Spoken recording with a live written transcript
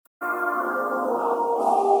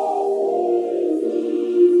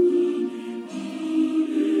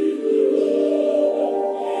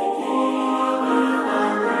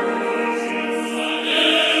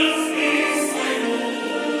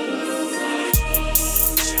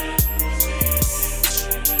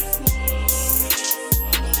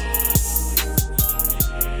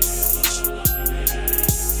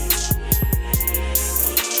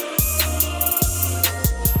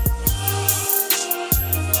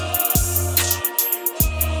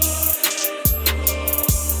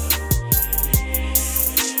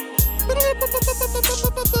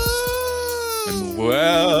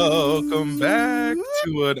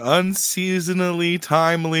an unseasonally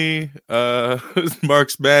timely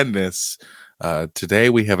Marks Madness. Today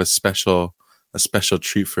we have a special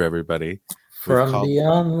treat for everybody. From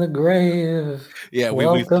beyond the grave. Yeah,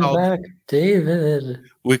 welcome back, David.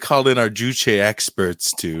 We called in our Juche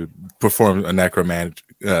experts to perform a necromantic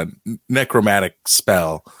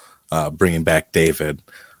spell, bringing back David.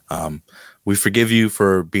 We forgive you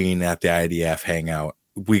for being at the IDF hangout.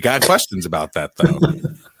 We got questions about that, though.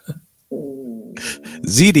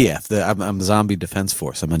 ZDF, I'm Zombie Defense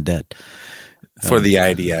Force. I'm undead. For the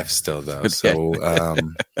IDF still, though. So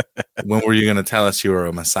when were you going to tell us you were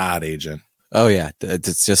a Mossad agent? Oh yeah, I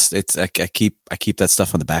keep that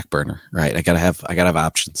stuff on the back burner, right? I gotta have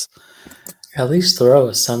options. At least throw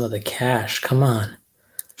us some of the cash. Come on.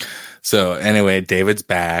 So anyway, David's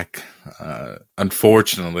back.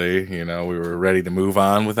 Unfortunately, we were ready to move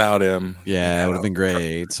on without him. Yeah, it would have been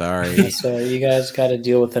great. Sorry. So you guys got to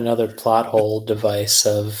deal with another plot hole device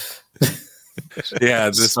of this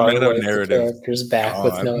meta narrative. Characters back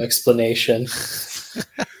with no explanation.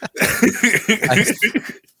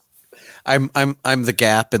 I'm the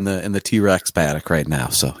gap in the T-Rex paddock right now,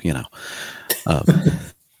 so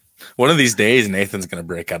one of these days Nathan's gonna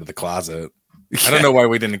break out of the closet. I don't know why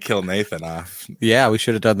we didn't kill Nathan off. Yeah, we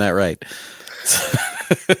should have done that right.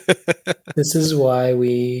 This is why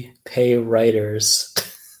we pay writers.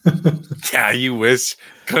 Yeah, you wish.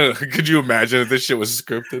 Could you imagine if this shit was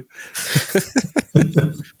scripted?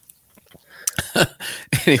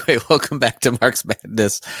 Anyway, welcome back to Marks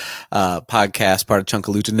Madness podcast, part of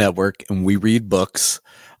Chunkalucha Network, and we read books.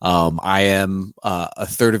 I am a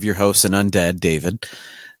third of your host and undead, David.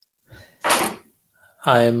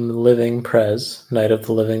 I'm Living Prez, Knight of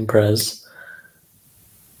the Living Prez.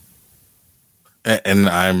 And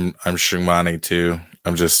I'm Shungmani too.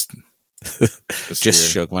 I'm just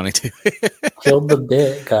Shungmani too. Killed the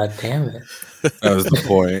bit, god damn it. That was the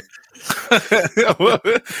point.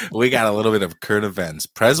 We got a little bit of current events.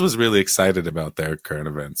 Prez was really excited about their current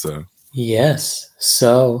events. So yes.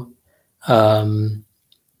 So New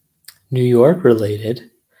York related,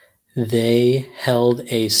 they held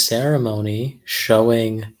a ceremony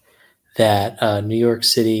showing that New York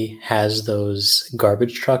City has those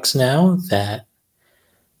garbage trucks now that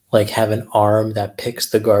have an arm that picks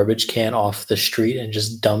the garbage can off the street and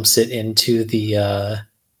just dumps it into the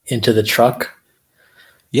truck.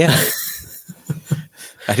 Yeah.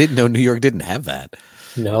 I didn't know New York didn't have that.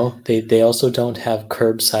 No, they also don't have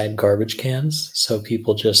curbside garbage cans, so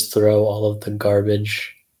people just throw all of the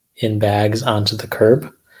garbage in bags onto the curb.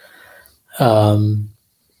 It's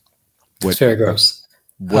very gross.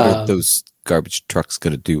 What are those garbage trucks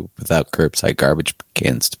going to do without curbside garbage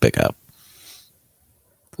cans to pick up?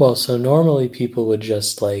 Well, so normally people would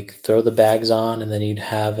just throw the bags on, and then you'd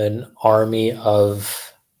have an army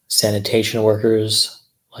of sanitation workers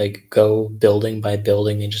go building by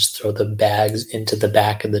building and just throw the bags into the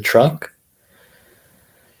back of the truck.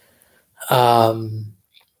 So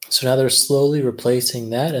now they're slowly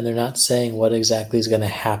replacing that, and they're not saying what exactly is going to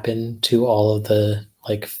happen to all of the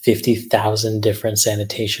 50,000 different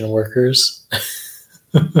sanitation workers.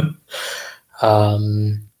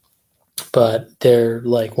 But they're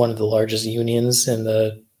one of the largest unions in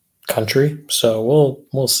the country, so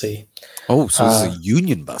we'll see. Oh, so this is a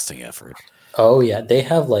union busting effort. Oh yeah, they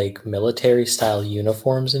have military style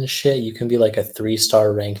uniforms and shit. You can be a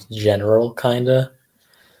 3-star ranked general kinda.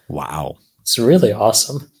 Wow. It's really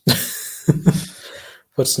awesome.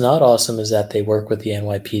 What's not awesome is that they work with the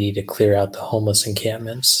NYPD to clear out the homeless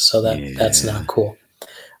encampments. So that's not cool.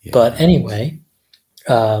 Yeah. But anyway,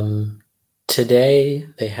 today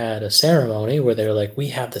they had a ceremony where they're we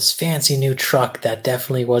have this fancy new truck that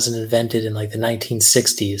definitely wasn't invented in the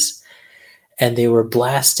 1960s. And they were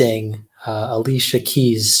blasting Alicia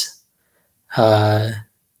Keys' Empire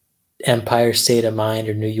State of Mind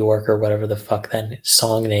or New York or whatever the fuck that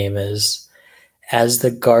song name is, as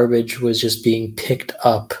the garbage was just being picked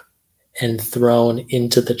up and thrown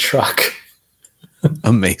into the truck.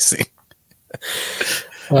 Amazing.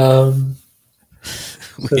 We have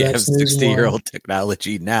 60-year-old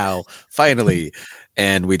technology now, finally,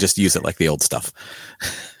 and we just use it like the old stuff.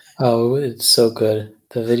 Oh, it's so good.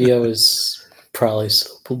 The video is probably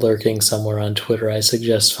lurking somewhere on Twitter. I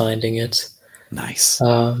suggest finding it. Nice.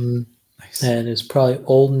 Nice. And it's probably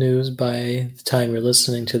old news by the time you're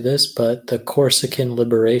listening to this, but the Corsican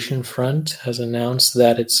Liberation Front has announced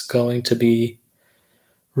that it's going to be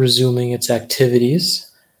resuming its activities.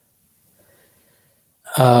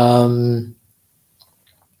 So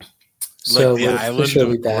we're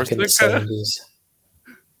officially back in the 70s.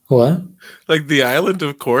 What? Like the island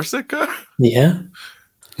of Corsica? Yeah.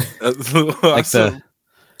 That's awesome.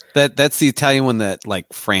 That's the Italian one that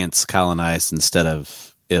like France colonized instead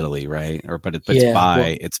of Italy, right? But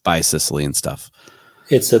it's by Sicily and stuff.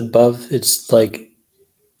 It's above. It's like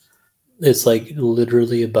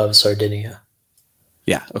literally above Sardinia.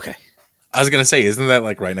 Yeah. Okay. I was gonna say, isn't that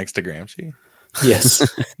like right next to Gramsci? Yes.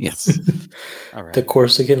 Yes. All right. The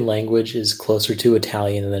Corsican language is closer to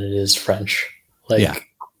Italian than it is French. Like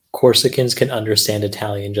Corsicans can understand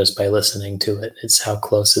Italian just by listening to it. It's how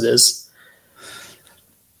close it is.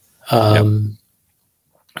 And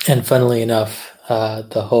funnily enough,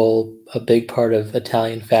 a big part of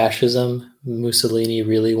Italian fascism, Mussolini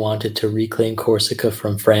really wanted to reclaim Corsica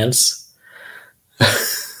from France.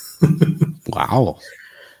 Wow.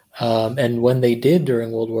 And when they did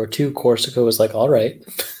during World War II, Corsica was like, all right.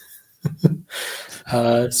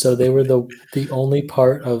 So they were the only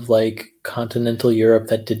part of like continental Europe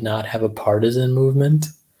that did not have a partisan movement.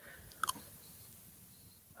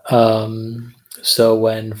 So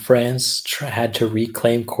when France had to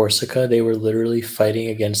reclaim Corsica, they were literally fighting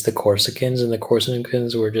against the Corsicans, and the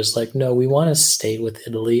Corsicans were just like, no, we want to stay with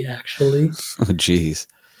Italy, actually. Oh, geez.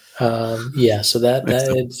 Yeah, so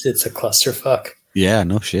it's a clusterfuck. Yeah,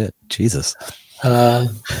 no shit. Jesus.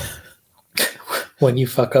 When you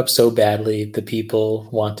fuck up so badly, the people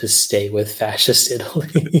want to stay with fascist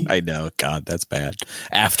Italy. I know. God, that's bad.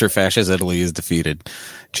 After fascist Italy is defeated.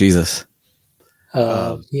 Jesus.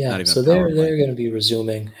 Yeah, so they're going to be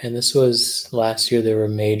resuming, and this was last year. There were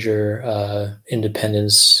major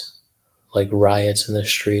independence like riots in the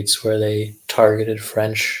streets where they targeted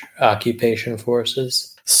French occupation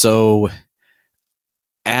forces. So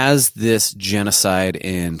as this genocide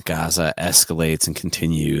in Gaza escalates and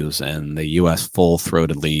continues, and the U.S.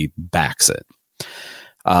 full-throatedly backs it,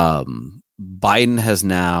 Biden has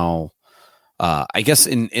now, I guess,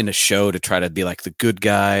 in a show to try to be like the good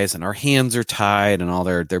guys and our hands are tied and all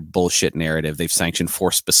their bullshit narrative, they've sanctioned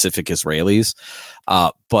 4 specific Israelis.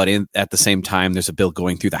 But at the same time, there's a bill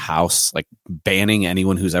going through the House, like banning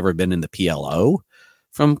anyone who's ever been in the PLO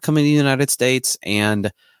from coming to the United States.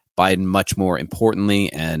 And Biden, much more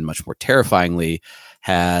importantly and much more terrifyingly,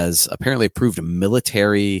 has apparently approved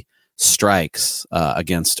military strikes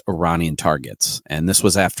against Iranian targets. And this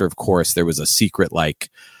was after, of course, there was a secret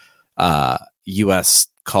U.S.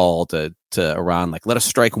 call to Iran, like, let us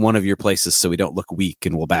strike one of your places so we don't look weak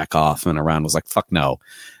and we'll back off. And Iran was like, fuck no.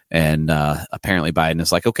 And apparently Biden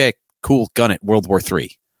is like, okay, cool, gun it, World War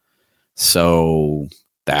III. So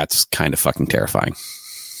that's kind of fucking terrifying.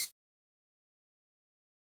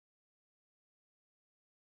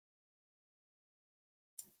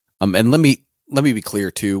 And let me be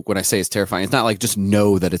clear too. When I say it's terrifying, it's not like just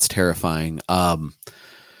know that it's terrifying.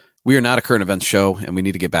 We are not a current events show, and we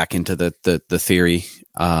need to get back into the theory.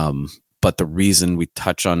 But the reason we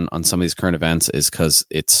touch on some of these current events is because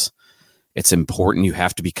it's important. You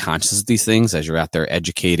have to be conscious of these things as you're out there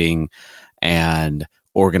educating and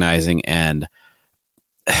organizing. And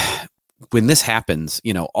when this happens,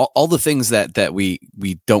 all the things that we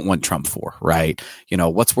don't want Trump for, right?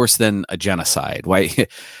 What's worse than a genocide? Why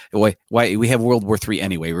we have World War III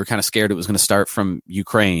anyway? We were kind of scared it was going to start from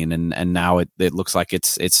Ukraine, and now it looks like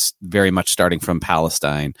it's very much starting from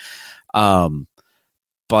Palestine.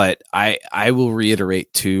 But I will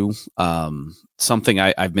reiterate too, something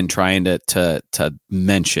I've been trying to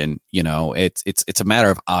mention. It's a matter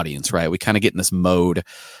of audience, right? We kind of get in this mode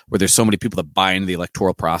where there's so many people that buy into the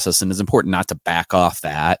electoral process, and it's important not to back off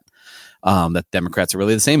that. That Democrats are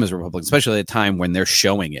really the same as Republicans, especially at a time when they're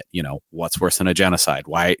showing it. What's worse than a genocide?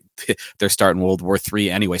 Why they're starting World War III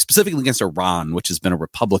anyway, specifically against Iran, which has been a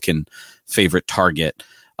Republican favorite target,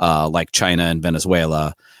 like China and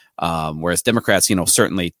Venezuela. Whereas Democrats,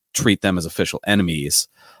 certainly treat them as official enemies,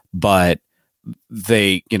 but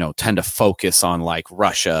they, tend to focus on like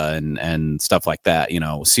Russia and stuff like that,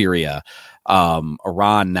 Syria.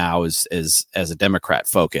 Iran now is as a Democrat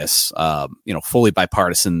focus, fully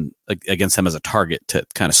bipartisan against them as a target to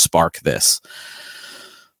kind of spark this.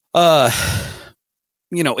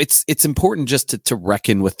 It's important just to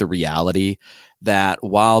reckon with the reality that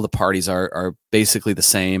while the parties are basically the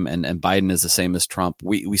same and Biden is the same as Trump,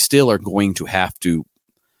 we still are going to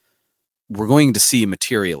we're going to see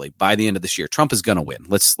materially by the end of this year, Trump is going to win.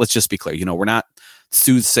 Let's just be clear. We're not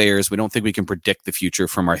soothsayers. We don't think we can predict the future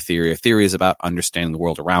from our theory. Our theory is about understanding the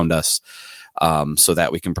world around us, so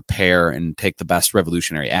that we can prepare and take the best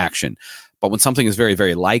revolutionary action. But when something is very,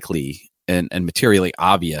 very likely and materially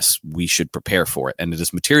obvious, we should prepare for it. And it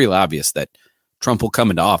is materially obvious that Trump will come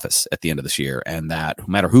into office at the end of this year, and that no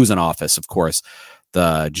matter who's in office, of course,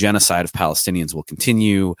 the genocide of Palestinians will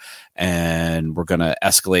continue, and we're going to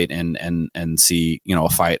escalate and see, a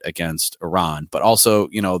fight against Iran. But also,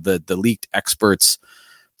 the leaked experts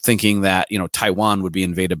thinking that, Taiwan would be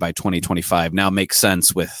invaded by 2025 now makes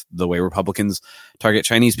sense with the way Republicans target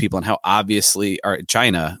Chinese people and how obviously, or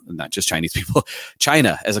China, not just Chinese people,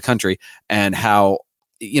 China as a country, and how,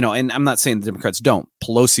 and I'm not saying the Democrats don't.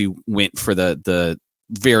 Pelosi went for the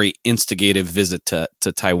very instigative visit to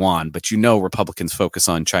Taiwan, but Republicans focus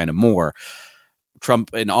on China more.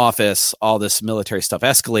 Trump in office, all this military stuff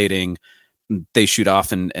escalating, they shoot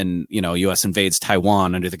off and U.S. invades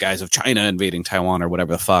Taiwan under the guise of China invading Taiwan or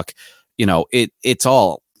whatever the fuck. It's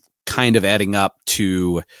all kind of adding up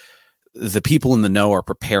to the people in the know are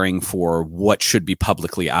preparing for what should be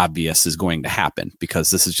publicly obvious is going to happen,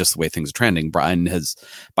 because this is just the way things are trending.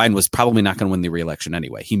 Biden was probably not going to win the re-election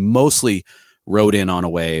anyway. He mostly rode in on a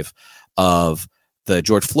wave of the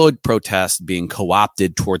George Floyd protest being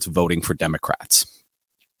co-opted towards voting for Democrats.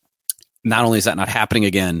 Not only is that not happening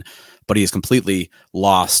again, but he has completely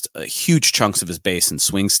lost huge chunks of his base in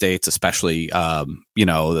swing states, especially,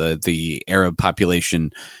 the Arab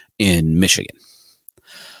population in Michigan.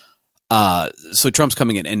 So Trump's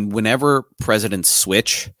coming in, and whenever presidents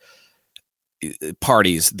switch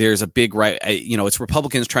parties, there's a big right. It's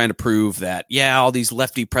Republicans trying to prove that, all these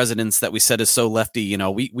lefty presidents that we said is so lefty,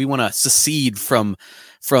 we want to secede from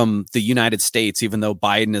the United States, even though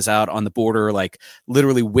Biden is out on the border, like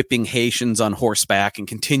literally whipping Haitians on horseback and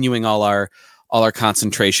continuing all our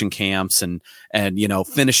concentration camps and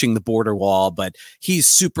finishing the border wall. But he's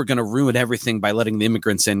super going to ruin everything by letting the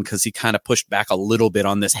immigrants in, because he kind of pushed back a little bit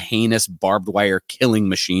on this heinous barbed wire killing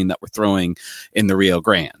machine that we're throwing in the Rio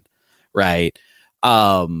Grande. Right.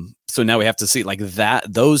 So now we have to see like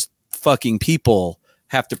that. Those fucking people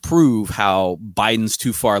have to prove how Biden's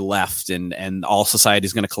too far left and all society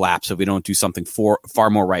is going to collapse if we don't do something far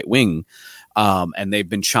more right wing. And they've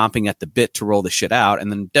been chomping at the bit to roll the shit out.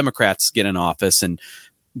 And then Democrats get in office, and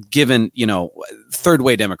given, third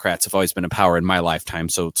way Democrats have always been in power in my lifetime.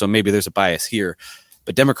 So maybe there's a bias here,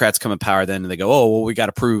 but Democrats come in power then and they go, oh, well, we got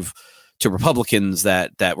to prove to Republicans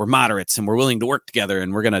that we're moderates and we're willing to work together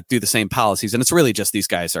and we're going to do the same policies. And it's really just these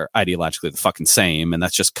guys are ideologically the fucking same. And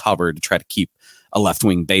that's just covered to try to keep a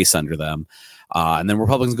left-wing base under them. And then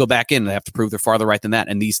Republicans go back in and they have to prove they're farther right than that.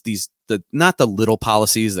 And not the little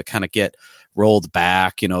policies that kind of get rolled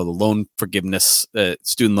back, the loan forgiveness,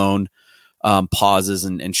 student loan pauses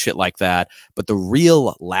and shit like that. But the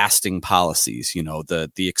real lasting policies,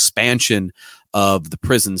 the expansion of the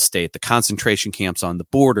prison state, the concentration camps on the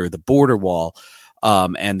border wall,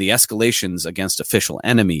 and the escalations against official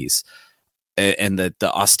enemies, and the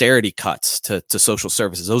austerity cuts to social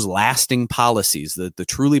services, those lasting policies, the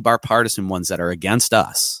truly bipartisan ones that are against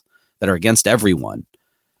us, that are against everyone,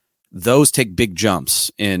 those take big jumps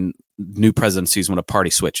in new presidencies when a party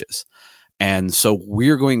switches. And so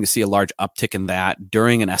we're going to see a large uptick in that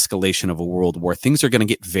during an escalation of a world war. Things are going to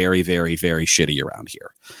get very, very, very shitty around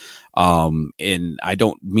here. And I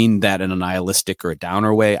don't mean that in a nihilistic or a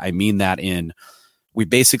downer way. I mean that we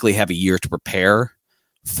basically have a year to prepare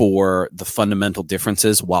for the fundamental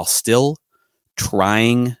differences while still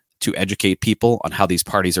trying to educate people on how these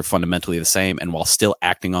parties are fundamentally the same, and while still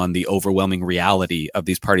acting on the overwhelming reality of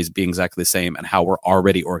these parties being exactly the same and how we're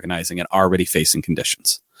already organizing and already facing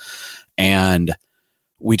conditions. And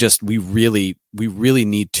we really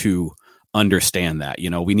need to understand that,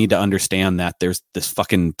 we need to understand that there's this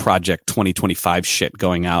fucking Project 2025 shit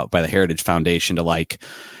going out by the Heritage Foundation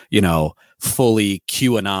to fully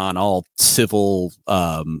QAnon all civil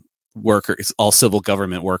workers, all civil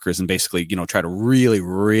government workers, and basically, try to really,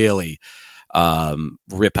 really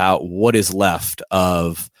rip out what is left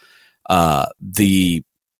of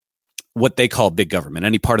what they call big government,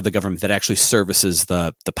 any part of the government that actually services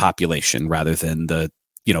the population rather than the,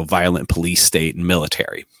 violent police state and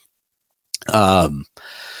military.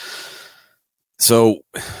 So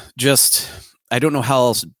just, I don't know how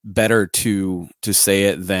else better to say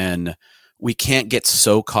it than we can't get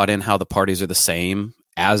so caught in how the parties are the same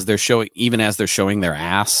as they're showing, even as they're showing their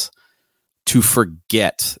ass, to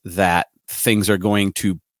forget that things are going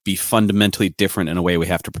to be fundamentally different in a way we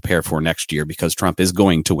have to prepare for next year, because Trump is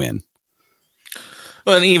going to win.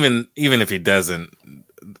 Well, and even if he doesn't,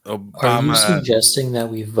 Obama... Are you suggesting that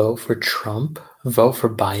we vote for Trump, vote for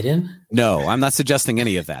Biden? No, I'm not suggesting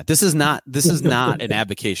any of that. This is not an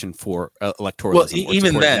advocation for electoralism. Well,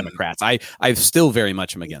 even then, Democrats, I still very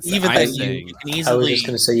much am against that. Even I was just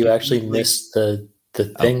going to say, you actually missed the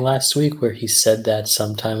thing last week where he said that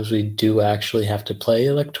sometimes we do actually have to play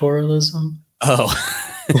electoralism. Oh.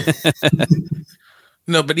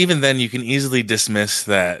 No, but even then you can easily dismiss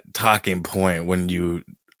that talking point when you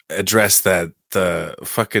address that the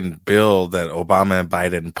fucking bill that Obama and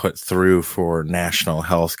Biden put through for national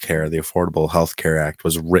health care, the Affordable Health Care Act,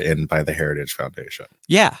 was written by the Heritage Foundation.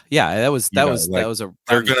 Yeah, that was a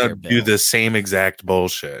they're gonna do the same exact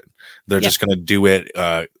bullshit. They're just gonna do it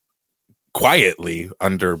quietly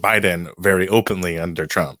under Biden, very openly under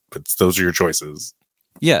Trump. Those are your choices.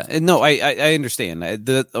 Yeah, no, I understand.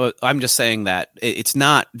 I'm just saying that it's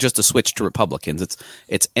not just a switch to Republicans.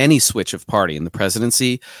 It's any switch of party in the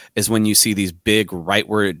presidency is when you see these big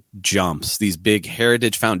rightward jumps, these big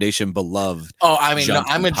Heritage Foundation beloved. Oh, I mean, no,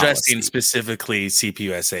 I'm addressing policy. specifically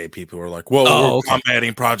CPUSA. People who are like, "Whoa, we're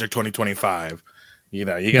combating Project 2025." You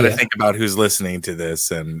know, you got to think about who's listening to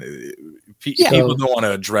this, and people don't want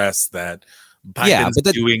to address that Biden's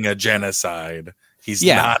doing a genocide. He's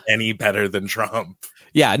not any better than Trump.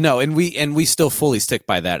 Yeah, no, and we still fully stick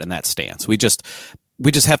by that and that stance. We just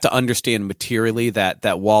have to understand materially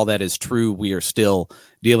that while that is true, we are still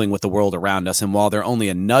dealing with the world around us, and while they're only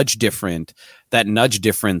a nudge different, that nudge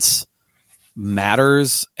difference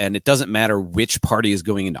matters, and it doesn't matter which party is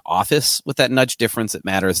going into office with that nudge difference. It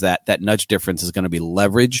matters that nudge difference is going to be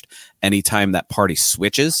leveraged anytime that party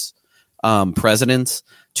switches presidents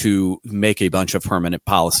to make a bunch of permanent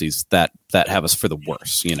policies that have us for the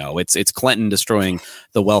worse. You know, it's Clinton destroying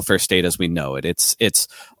the welfare state as we know it. It's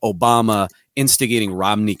Obama instigating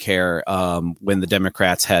Romney Care when the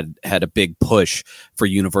Democrats had a big push for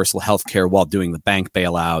universal health care while doing the bank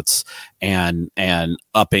bailouts and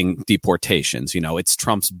upping deportations. You know, it's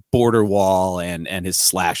Trump's border wall and his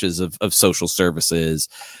slashes of social services.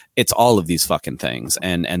 It's all of these fucking things.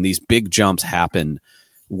 And these big jumps happen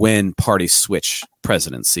when parties switch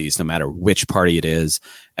presidencies, no matter which party it is.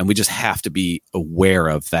 And we just have to be aware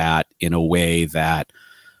of that in a way that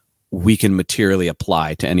we can materially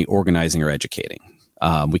apply to any organizing or educating.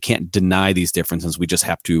 We can't deny these differences. We just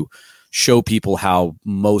have to show people how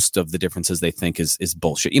most of the differences they think is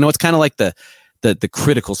bullshit. You know, it's kind of like the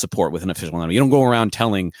critical support with an official enemy. You don't go around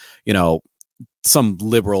telling, you know, some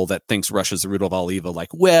liberal that thinks Russia's the root of all evil,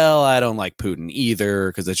 like, well, I don't like Putin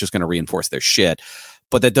either, because it's just going to reinforce their shit.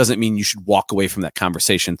 But that doesn't mean you should walk away from that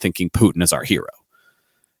conversation thinking Putin is our hero.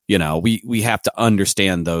 You know, we have to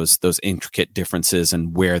understand those intricate differences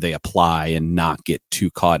and where they apply and not get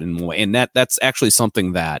too caught in the way. And that's actually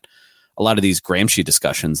something that a lot of these Gramsci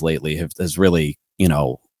discussions lately has really, you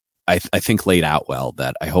know, I think laid out well,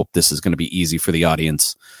 that I hope this is going to be easy for the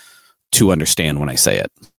audience to understand when I say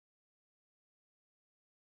it.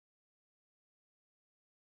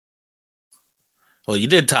 Well, you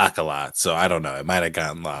did talk a lot, so I don't know. It might have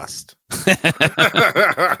gotten lost.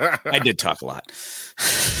 I did talk a lot.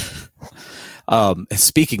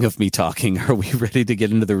 Speaking of me talking, are we ready to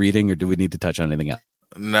get into the reading, or do we need to touch on anything else?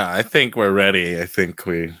 No, I think we're ready. I think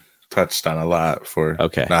we touched on a lot for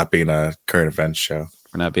not being a current events show.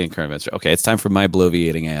 For not being a current events show. Okay, it's time for my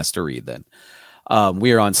bloviating ass to read then.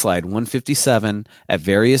 We are on slide 157 at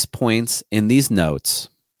various points in these notes.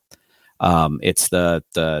 It's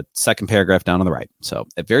the second paragraph down on the right. So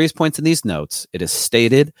at various points in these notes, it is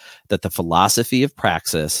stated that the philosophy of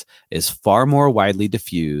praxis is far more widely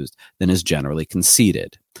diffused than is generally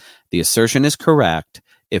conceded. The assertion is correct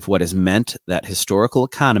if what is meant that historical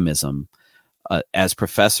economism, as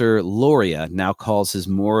Professor Loria now calls his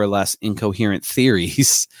more or less incoherent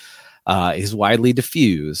theories, is widely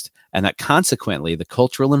diffused, and that consequently the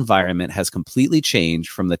cultural environment has completely changed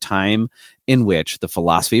from the time in which the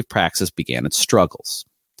philosophy of praxis began its struggles.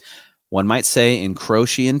 One might say in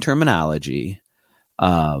Gramscian terminology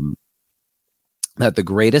that the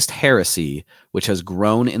greatest heresy which has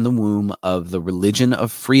grown in the womb of the religion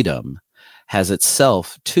of freedom has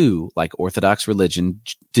itself, too, like Orthodox religion,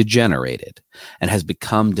 degenerated and has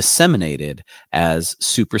become disseminated as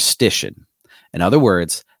superstition. In other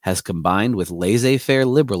words, has combined with laissez-faire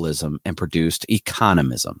liberalism and produced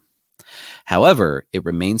economism. However, it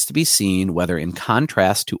remains to be seen whether, in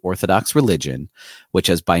contrast to Orthodox religion, which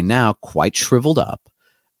has by now quite shriveled up,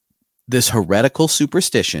 this heretical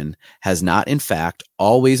superstition has not, in fact,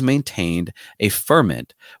 always maintained a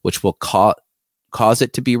ferment which will cause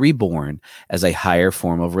it to be reborn as a higher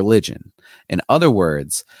form of religion. In other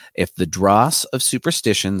words, if the dross of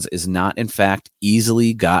superstitions is not, in fact,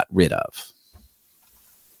 easily got rid of.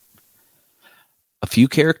 A few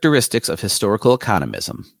characteristics of historical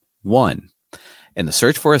economism. 1. In the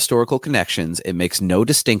search for historical connections, it makes no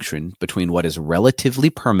distinction between what is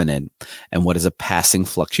relatively permanent and what is a passing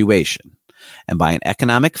fluctuation. And by an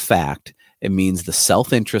economic fact, it means the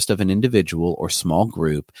self-interest of an individual or small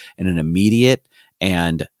group in an immediate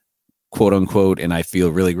and, quote unquote, and I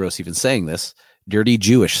feel really gross even saying this, dirty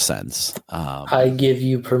Jewish sense. I give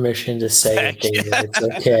you permission to say it, David. It's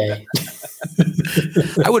okay.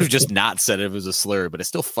 I would have just not said it was a slur, but it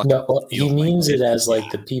still fucking. No, he means it as like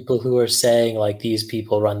the people who are saying like these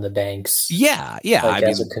people run the banks. Yeah, yeah. Like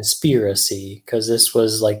as a conspiracy, because this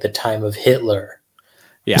was like the time of Hitler.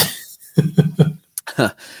 Yeah.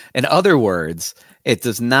 In other words, it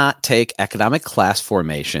does not take economic class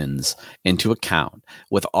formations into account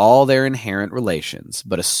with all their inherent relations,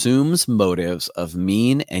 but assumes motives of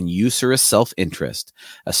mean and usurious self-interest,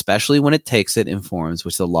 especially when it takes it in forms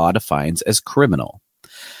which the law defines as criminal.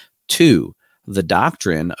 2. The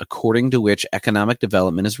doctrine according to which economic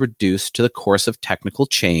development is reduced to the course of technical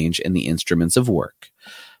change in the instruments of work.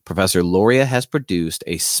 Professor Loria has produced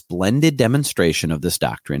a splendid demonstration of this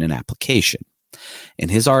doctrine and application. In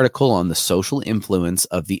his article on the social influence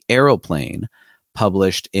of the aeroplane,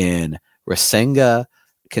 published in Resenga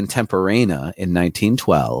Contemporanea in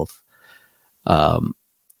 1912,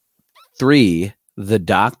 3. The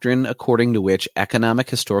doctrine according to which economic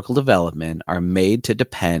historical development are made to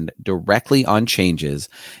depend directly on changes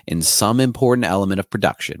in some important element of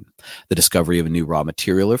production, the discovery of a new raw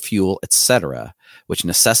material or fuel, etc., which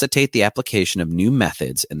necessitate the application of new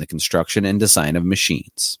methods in the construction and design of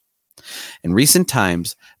machines. In recent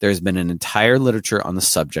times, there has been an entire literature on the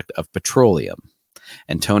subject of petroleum.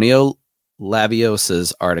 Antonio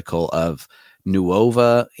Labiosa's article of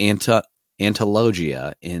Nuova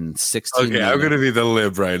Antologia in 16. Okay, I'm going to be the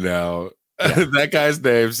lib right now. Yeah. That guy's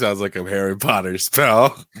name sounds like a Harry Potter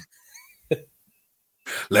spell.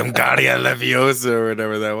 Lemgaria Leviosa or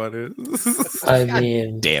whatever that one is. I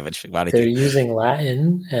mean, damn it, they're using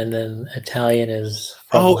Latin, and then Italian is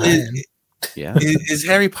from Latin. Yeah, is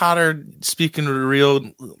Harry Potter speaking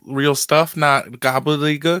real stuff, not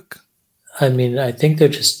gobbledygook? I mean, I think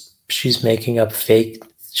she's making up fake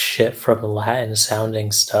shit from Latin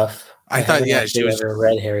sounding stuff. I thought, yeah, she was ever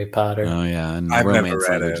read Harry Potter. Oh yeah, and I've romance never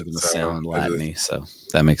read language it, is so sound Latin-y, so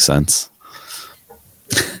that makes sense.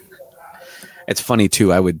 It's funny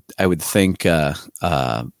too. I would think up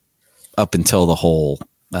until the whole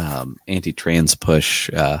anti-trans push,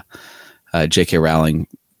 J.K. Rowling,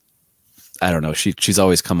 I don't know. She's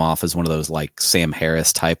always come off as one of those like Sam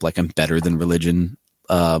Harris type, like I'm better than religion,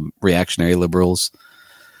 reactionary liberals.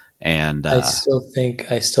 And I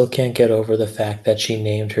still can't get over the fact that she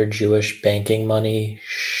named her Jewish banking money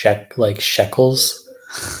shekels.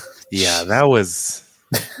 Yeah, that was,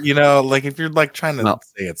 like if you're like trying to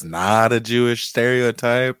say it's not a Jewish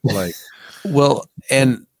stereotype, like, well,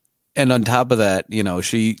 and on top of that,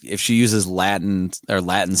 if she uses Latin or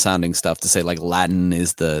Latin sounding stuff to say like Latin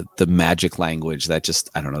is the magic language, that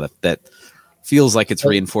just, I don't know, that feels like it's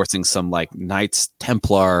reinforcing some like Knights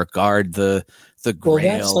Templar guard the Grail.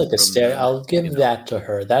 Well, that's like a stereo. I'll give that to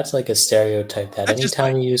her. That's like a stereotype. That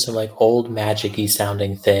anytime you use some like old magic-y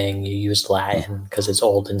sounding thing, you use Latin because it's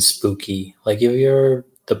old and spooky. Like if you're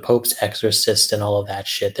the Pope's exorcist and all of that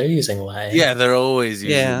shit, they're using Latin. Yeah, they're always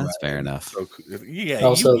using Latin. That's fair enough. So, yeah,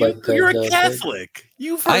 also, you're a Catholic.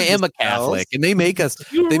 I am a Catholic, and they make us.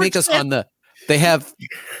 They make us on the. They have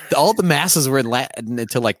all the masses were in Latin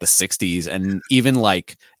until like the 60s, and even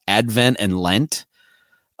like Advent and Lent.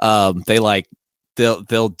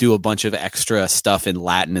 They'll do a bunch of extra stuff in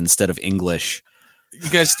Latin instead of English. You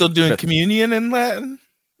guys still doing communion in Latin?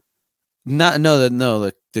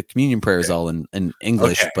 The communion prayer is all in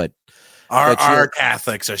English, okay. But our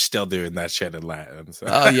Catholics are still doing that shit in Latin. So.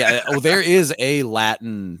 Oh yeah. Oh, there is a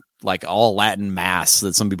Latin, like all Latin mass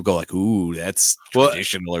that some people go like, ooh, that's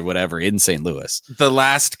traditional or whatever in St. Louis. The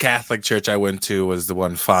last Catholic church I went to was the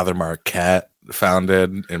one Father Marquette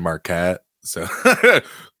founded in Marquette. So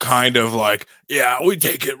kind of like, yeah, we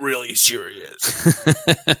take it really serious.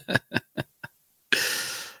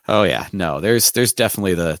 Oh yeah, no, there's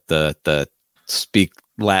definitely the speak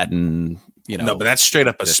Latin, No, but that's straight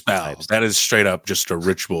up a spell. That is straight up just a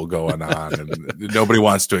ritual going on, and nobody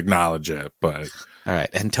wants to acknowledge it. But all right,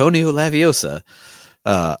 Antonio Laviosa,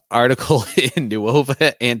 article in Nuova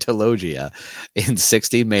Antologia in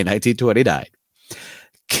 16 May 1929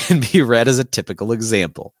 can be read as a typical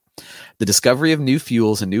example. The discovery of new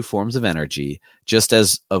fuels and new forms of energy, just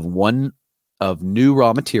as of new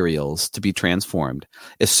raw materials to be transformed,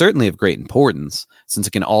 is certainly of great importance, since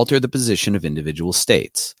it can alter the position of individual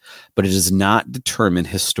states, but it does not determine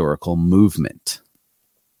historical movement.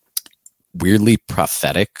 Weirdly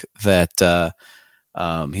prophetic that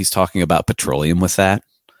he's talking about petroleum with that,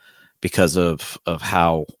 because of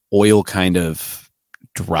how oil kind of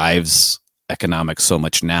drives economics so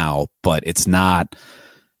much now, but it's not.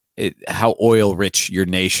 How oil rich your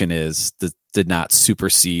nation is did not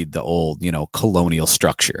supersede the old, colonial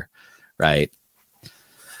structure, right?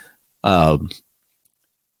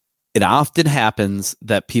 It often happens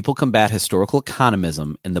that people combat historical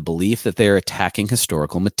economism in the belief that they are attacking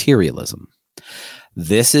historical materialism.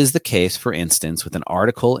 This is the case, for instance, with an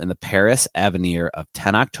article in the Paris Avenir of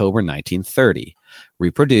 10 October 1930,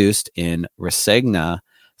 reproduced in Rassegna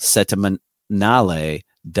Settimanale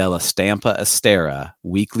della Stampa Estera,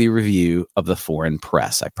 Weekly Review of the Foreign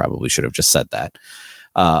Press. I probably should have just said that.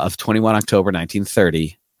 Of 21 October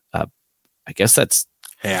 1930. I guess that's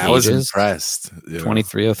pages. I was impressed.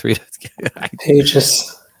 2303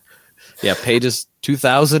 pages. Yeah, pages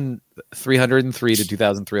 2,303 to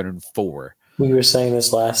 2,304. We were saying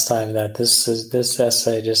this last time that this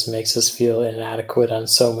essay just makes us feel inadequate on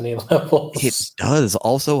so many levels. It does.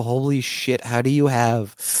 Also, holy shit, how do you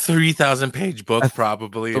have 3,000 page book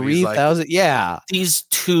probably? 3,000, yeah. These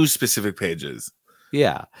 2 specific pages.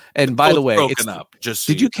 Yeah. And by the way, broken up. Just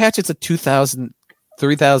did you catch it's a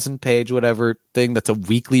 3,000 page whatever thing that's a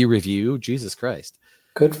weekly review? Jesus Christ.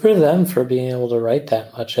 Good for them for being able to write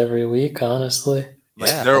that much every week, honestly.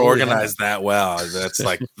 Yeah, they're organized that well. That's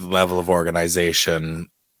like the level of organization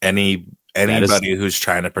anybody who's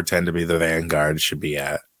trying to pretend to be the vanguard should be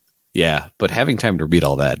at. Yeah, but having time to read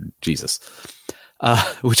all that, Jesus.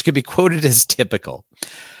 Which could be quoted as typical.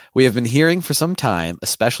 We have been hearing for some time,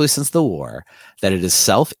 especially since the war, that it is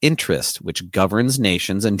self-interest which governs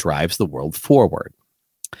nations and drives the world forward.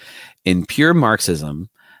 In pure Marxism,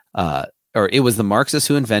 it was the Marxists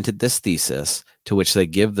who invented this thesis, to which they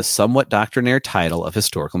give the somewhat doctrinaire title of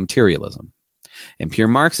historical materialism. In pure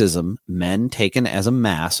Marxism, men taken as a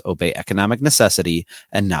mass obey economic necessity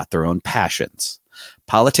and not their own passions.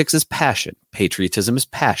 Politics is passion. Patriotism is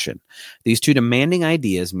passion. These 2 demanding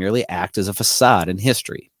ideas merely act as a facade in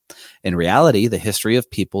history. In reality, the history of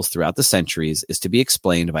peoples throughout the centuries is to be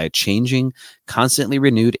explained by a changing, constantly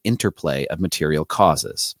renewed interplay of material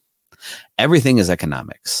causes. Everything is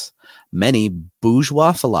economics. Many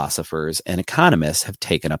bourgeois philosophers and economists have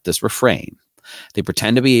taken up this refrain. They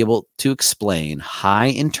pretend to be able to explain high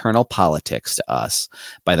internal politics to us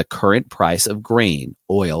by the current price of grain,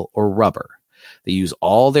 oil, or rubber. They use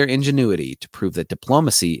all their ingenuity to prove that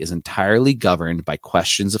diplomacy is entirely governed by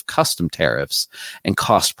questions of custom tariffs and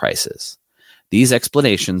cost prices. These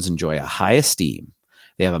explanations enjoy a high esteem.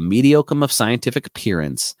 They have a mediocre of scientific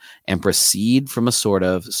appearance and proceed from a sort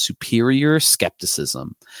of superior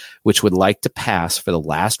skepticism, which would like to pass for the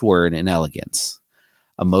last word in elegance.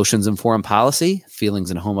 Emotions in foreign policy,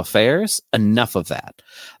 feelings in home affairs, enough of that.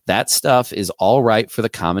 That stuff is all right for the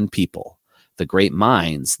common people. The great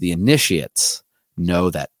minds, the initiates,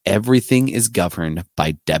 know that everything is governed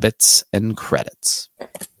by debits and credits.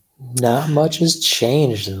 Not much has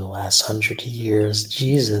changed in the last 100 years.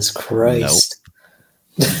 Jesus Christ.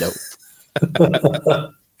 Nope.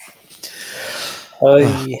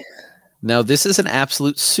 Now, this is an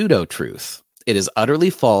absolute pseudo-truth. It is utterly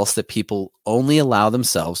false that people only allow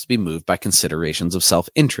themselves to be moved by considerations of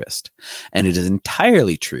self-interest. And it is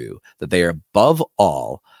entirely true that they are above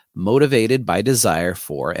all motivated by desire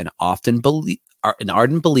for an ardent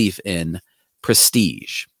belief in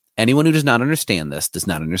prestige. Anyone who does not understand this does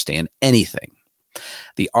not understand anything.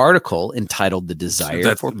 The article entitled "The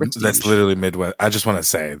Desire for Prestige." That's literally Midwest. I just want to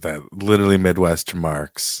say that literally Midwestern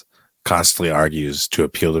Marx constantly argues to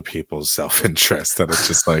appeal to people's self-interest. That it's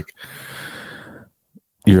just like,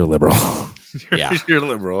 you're a liberal. You're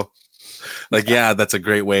liberal. Like, yeah, that's a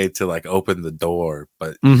great way to like open the door,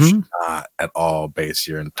 but you should not at all base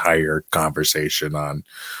your entire conversation on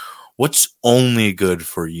what's only good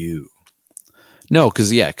for you. No, because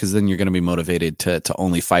then you're going to be motivated to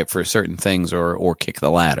only fight for certain things or kick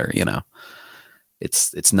the ladder. You know,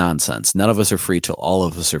 it's nonsense. None of us are free till all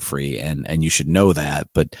of us are free, and you should know that.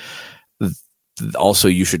 But also,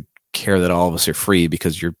 you should care that all of us are free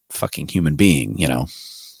because you're a fucking human being. You know,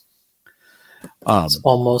 it's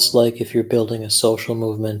almost like if you're building a social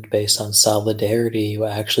movement based on solidarity, you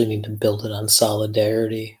actually need to build it on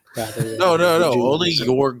solidarity rather than no. Only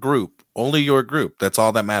your group. Only your group. That's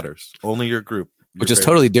all that matters. Only your group. Which is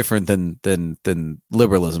totally different than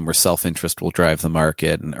liberalism, where self-interest will drive the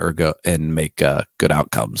market and make good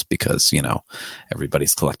outcomes because, you know,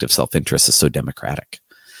 everybody's collective self-interest is so democratic.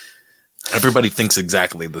 Everybody thinks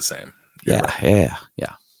exactly the same. Yeah.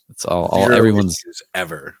 It's all everyone's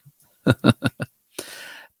ever.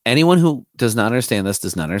 Anyone who does not understand this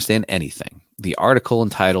does not understand anything. The article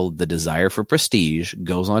entitled "The Desire for Prestige"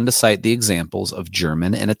 goes on to cite the examples of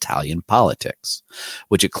German and Italian politics,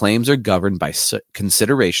 which it claims are governed by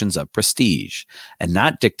considerations of prestige and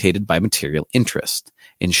not dictated by material interest.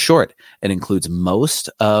 In short, it includes most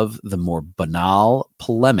of the more banal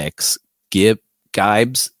polemical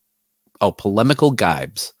gibes.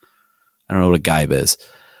 I don't know what a gibe is.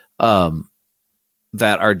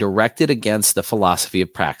 that are directed against the philosophy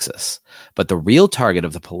of praxis, but the real target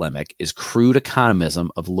of the polemic is crude economism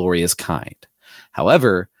of Luria's kind.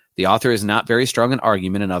 However, the author is not very strong in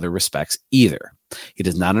argument in other respects either. He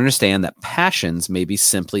does not understand that passions may be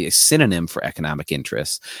simply a synonym for economic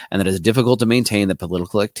interests, and that it is difficult to maintain that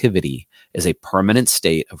political activity is a permanent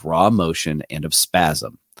state of raw emotion and of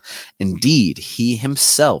spasm. Indeed, he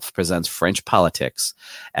himself presents French politics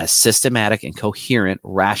as systematic and coherent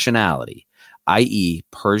rationality, i.e.,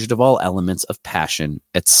 purged of all elements of passion,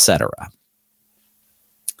 etc.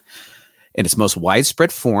 In its most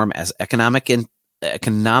widespread form as economistic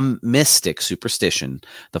superstition,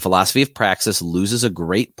 the philosophy of praxis loses a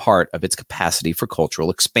great part of its capacity for cultural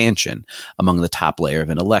expansion among the top layer of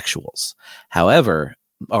intellectuals. However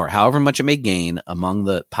much it may gain among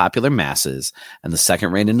the popular masses and the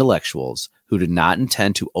second-rate intellectuals who do not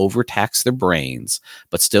intend to overtax their brains,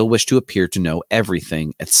 but still wish to appear to know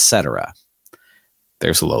everything, etc.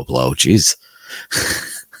 There's a low blow. Jeez.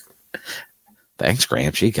 Thanks,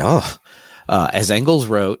 Gramsci. Oh. As Engels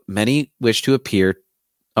wrote, many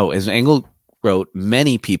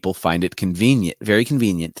people find it very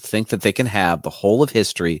convenient to think that they can have the whole of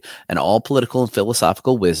history and all political and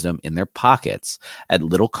philosophical wisdom in their pockets at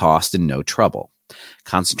little cost and no trouble,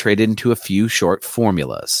 concentrated into a few short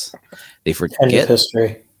formulas. They forget end of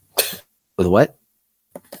history. With what?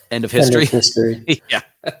 End of history? End of history. Yeah.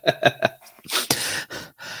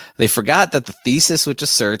 They forgot that the thesis which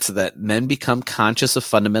asserts that men become conscious of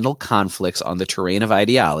fundamental conflicts on the terrain of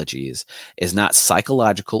ideologies is not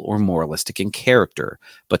psychological or moralistic in character,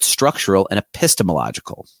 but structural and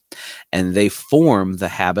epistemological. And they form the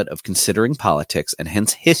habit of considering politics and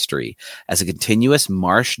hence history as a continuous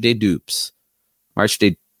marche des dupes. Marche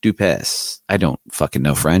des dupes. I don't fucking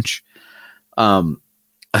know French. A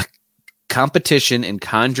competition in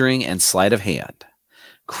conjuring and sleight of hand.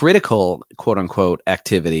 Critical, quote unquote,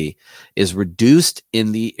 activity is reduced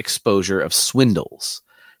in the exposure of swindles,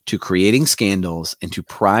 to creating scandals, and to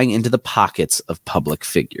prying into the pockets of public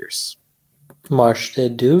figures. Marche des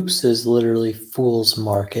dupes is literally fool's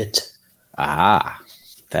market. Ah,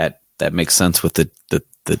 that makes sense with the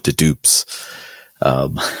dupes.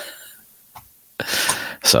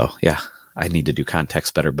 So yeah, I need to do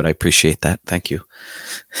context better, but I appreciate that. Thank you.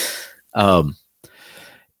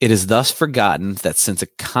 It is thus forgotten that since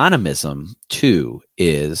economism, too,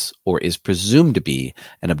 is, or is presumed to be,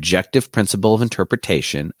 an objective principle of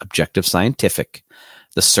interpretation, objective scientific,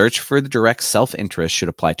 the search for the direct self-interest should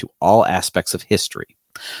apply to all aspects of history,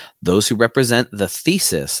 those who represent the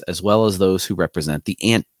thesis as well as those who represent the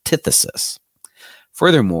antithesis.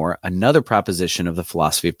 Furthermore, another proposition of the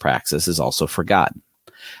philosophy of praxis is also forgotten,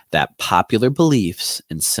 that popular beliefs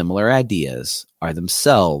and similar ideas are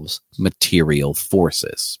themselves material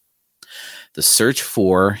forces. The search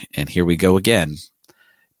for, and here we go again,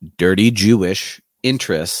 dirty Jewish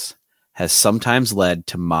interests has sometimes led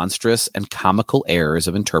to monstrous and comical errors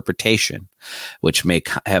of interpretation, which may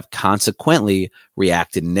have consequently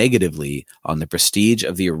reacted negatively on the prestige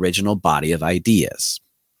of the original body of ideas.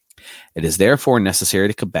 It is therefore necessary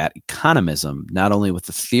to combat economism not only with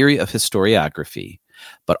the theory of historiography,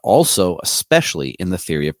 but also especially in the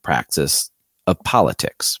theory of praxis of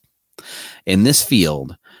politics. In this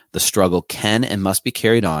field, the struggle can and must be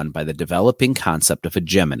carried on by the developing concept of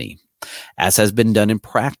hegemony, as has been done in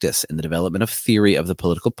practice in the development of theory of the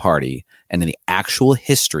political party and in the actual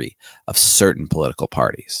history of certain political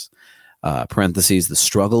parties. The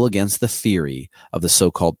struggle against the theory of the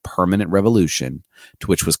so-called permanent revolution, to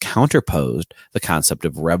which was counterposed the concept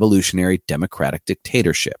of revolutionary democratic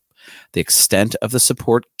dictatorship, the extent of the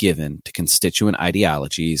support given to constituent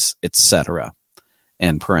ideologies, etc.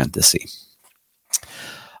 End parenthesis.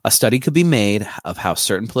 A study could be made of how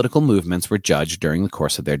certain political movements were judged during the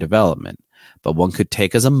course of their development, but one could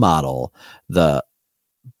take as a model the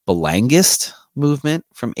Belangist movement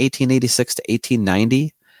from 1886 to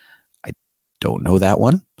 1890. I don't know that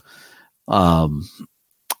one.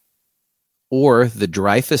 Or the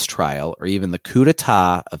Dreyfus trial, or even the coup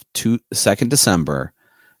d'etat of 2nd December.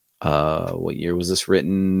 What year was this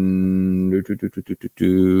written?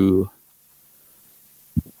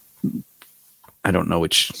 I don't know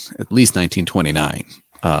which, at least 1929.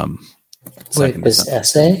 Wait, this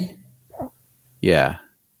essay? Yeah.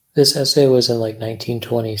 This essay was in like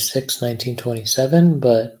 1926, 1927,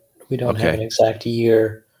 but we don't have an exact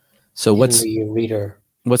year. So what's the reader?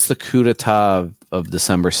 What's the coup d'etat of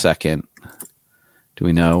December 2nd? Do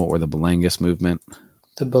we know? Or the Belangist movement?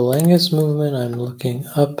 The Belangist movement, I'm looking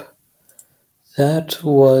up. That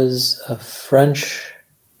was a French...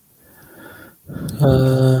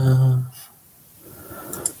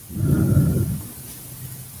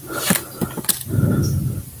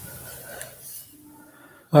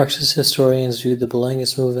 Marxist historians viewed the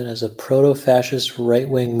Belengist movement as a proto-fascist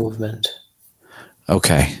right-wing movement.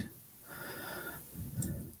 Okay.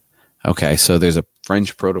 Okay, so there's a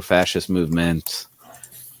French proto-fascist movement.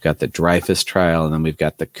 We've got the Dreyfus trial, and then we've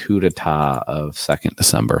got the coup d'etat of 2nd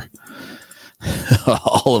December.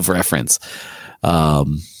 All of reference.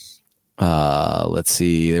 Let's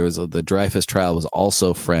see. There was the Dreyfus trial was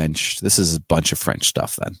also French. This is a bunch of French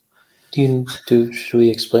stuff then. Should we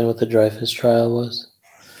explain what the Dreyfus trial was?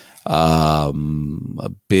 A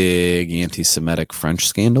big anti-Semitic French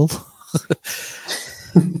scandal.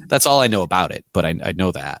 That's all I know about it, but I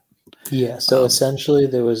know that. Yeah, so essentially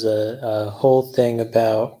there was a whole thing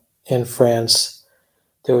about, in France,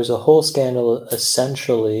 there was a whole scandal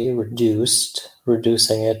essentially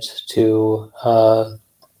reducing it to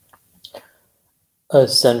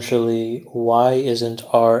essentially, why isn't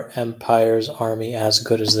our empire's army as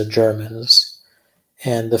good as the Germans?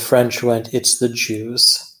 And the French went, it's the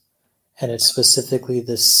Jews. And it's specifically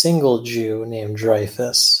the single Jew named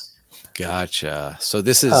Dreyfus. Gotcha. So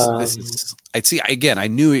this is I see. Again, I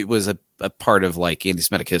knew it was a part of like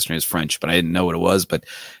anti-Semitic history is French, but I didn't know what it was. But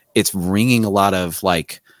it's ringing a lot of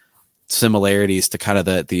like similarities to kind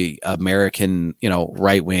of the American,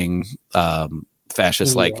 right wing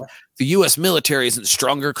fascist. Like the U.S. military isn't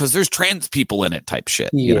stronger because there's trans people in it type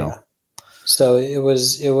shit. So it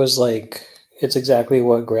was like it's exactly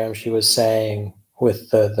what Gramsci was saying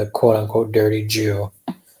with the quote unquote dirty Jew,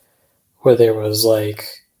 where there was like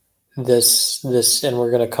this, and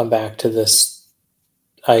we're going to come back to this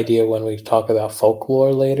idea when we talk about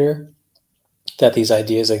folklore later, that these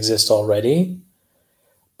ideas exist already,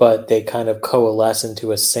 but they kind of coalesce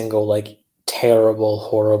into a single like terrible,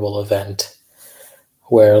 horrible event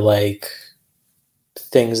where like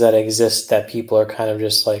things that exist that people are kind of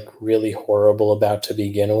just like really horrible about to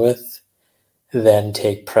begin with then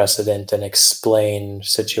take precedent and explain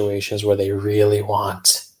situations where they really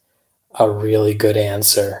want a really good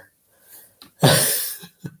answer.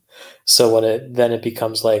 So when it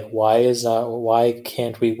becomes like, why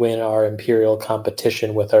can't we win our imperial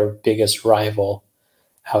competition with our biggest rival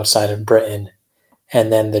outside of Britain? And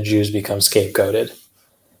then the Jews become scapegoated.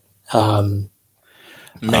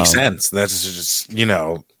 Makes sense. That's just,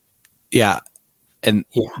 Yeah. And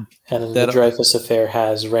the Dreyfus affair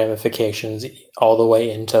has ramifications all the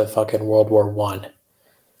way into fucking World War I.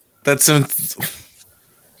 That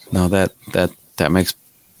makes,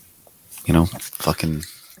 fucking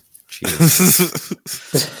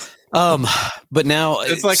Jesus. But now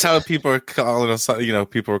it's like how people are calling us,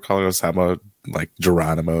 people are calling Osama like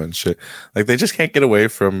Geronimo and shit. Like they just can't get away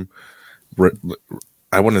from,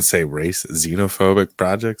 I wouldn't say race, xenophobic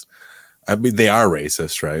projects. I mean, they are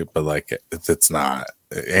racist, right? But like, it's not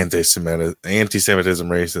anti-Semitism,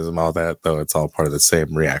 racism, all that. Though it's all part of the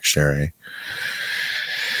same reactionary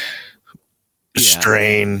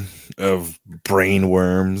strain of brain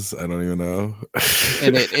worms. I don't even know.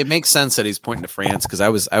 And it makes sense that he's pointing to France, because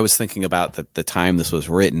I was thinking about the time this was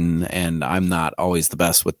written, and I'm not always the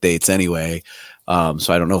best with dates anyway. So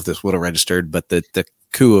I don't know if this would have registered, but the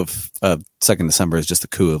coup of 2nd December is just the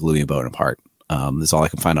coup of Louis Bonaparte. That's all I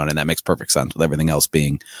can find on it. And that makes perfect sense with everything else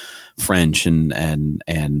being French and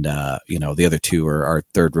the other two are our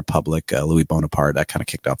Third Republic. Louis Bonaparte, that kind of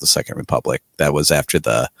kicked off the Second Republic. That was after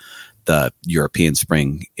the European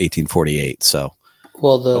Spring 1848. So,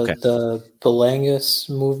 well, the Belengist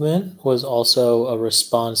movement was also a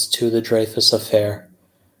response to the Dreyfus affair,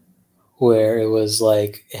 where it was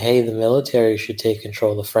like, hey, the military should take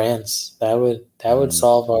control of France. That would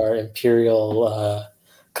solve our imperial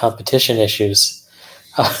competition issues.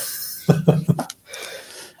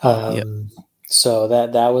 So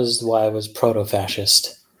that was why it was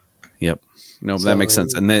proto-fascist. Yep. No, that makes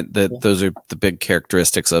sense. And those are the big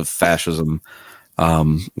characteristics of fascism.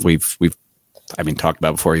 We've talked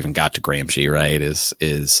about before we even got to Gramsci, right?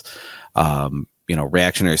 Is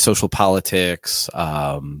reactionary social politics,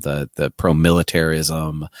 the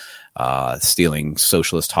pro-militarism, stealing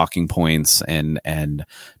socialist talking points and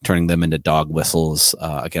turning them into dog whistles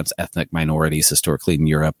against ethnic minorities historically in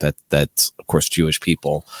Europe. That's of course Jewish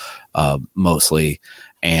people mostly,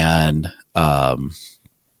 and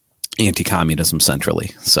anti-communism centrally.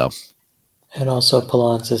 So, and also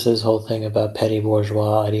Poulantzas' whole thing about petty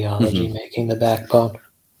bourgeois ideology making the backbone.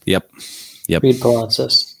 Yep. Read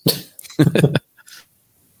Poulantzas.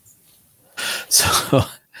 So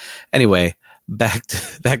anyway, back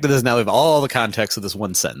to this. Now we have all the context of this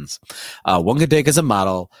one sentence. One could take as a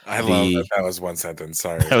model. I love that was one sentence.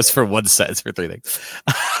 Sorry. That was for one sentence for three things.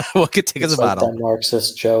 One could take as a model. That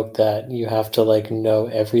Marxist joke that you have to like know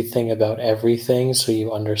everything about everything so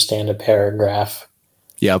you understand a paragraph.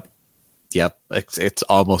 Yep. Yep. It's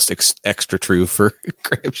almost extra true for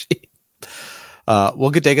Gramsci.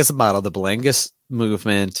 One could take as a model the Belangus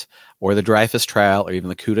movement or the Dreyfus trial or even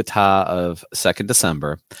the coup d'etat of 2nd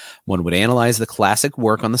December. One would analyze the classic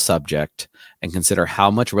work on the subject and consider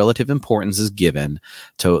how much relative importance is given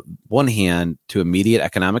to one hand to immediate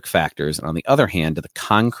economic factors and on the other hand to the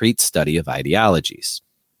concrete study of ideologies.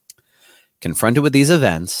 Confronted with these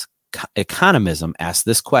events, economism asks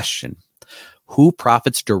this question: who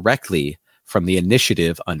profits directly from the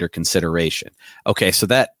initiative under consideration? Okay, so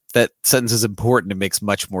that sentence is important. It makes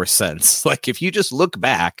much more sense. Like if you just look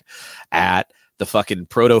back at the fucking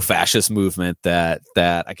proto-fascist movement that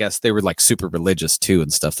I guess they were like super religious too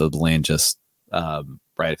and stuff. The Belangists,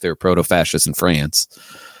 right? If they were proto-fascists in France,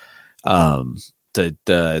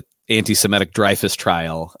 the anti-Semitic Dreyfus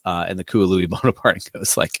trial and the coup of Louis Bonaparte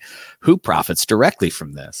goes like, who profits directly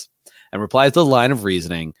from this? And replies to the line of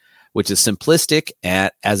reasoning, which is simplistic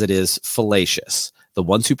as it is fallacious. The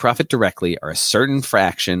ones who profit directly are a certain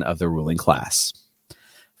fraction of the ruling class.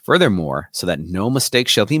 Furthermore, so that no mistake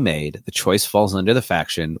shall be made, the choice falls under the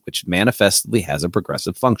faction which manifestly has a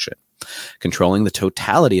progressive function, controlling the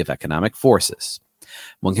totality of economic forces.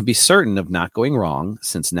 One can be certain of not going wrong,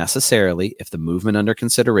 since necessarily, if the movement under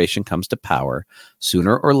consideration comes to power,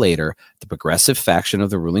 sooner or later, the progressive faction of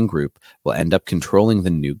the ruling group will end up controlling the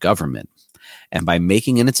new government, and by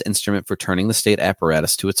making it its instrument for turning the state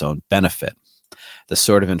apparatus to its own benefit. The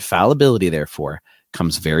sort of infallibility, therefore,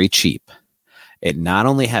 comes very cheap. It not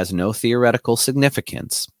only has no theoretical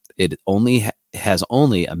significance, it has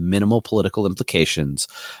only a minimal political implications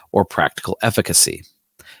or practical efficacy.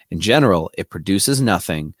 In general, it produces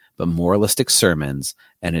nothing but moralistic sermons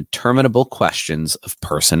and interminable questions of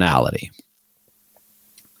personality.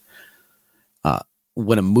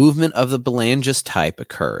 When a movement of the Belangist type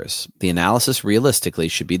occurs, the analysis realistically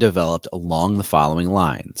should be developed along the following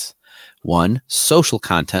lines. 1. Social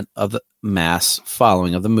content of the mass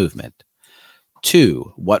following of the movement.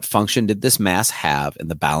 2. What function did this mass have in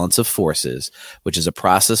the balance of forces, which is a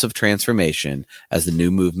process of transformation as the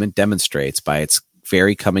new movement demonstrates by its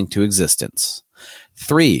very coming to existence.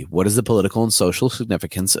 3. What is the political and social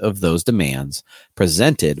significance of those demands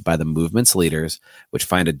presented by the movement's leaders which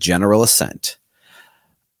find a general assent?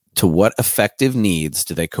 To what effective needs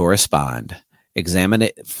do they correspond?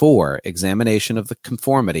 4. Examination of the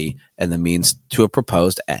conformity and the means to a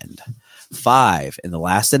proposed end. 5. In the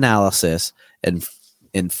last analysis,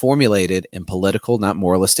 and formulated in political, not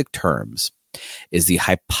moralistic terms, is the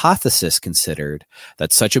hypothesis considered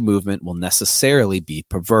that such a movement will necessarily be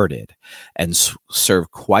perverted and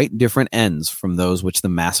serve quite different ends from those which the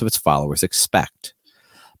mass of its followers expect.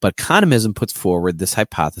 But economism puts forward this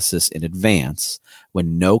hypothesis in advance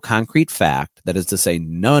when no concrete fact, that is to say,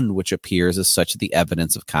 none which appears as such the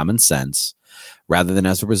evidence of common sense, rather than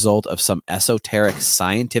as a result of some esoteric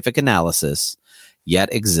scientific analysis,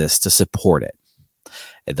 yet exists to support it.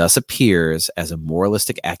 It thus appears as a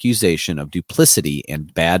moralistic accusation of duplicity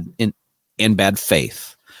and bad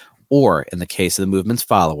faith, or, in the case of the movement's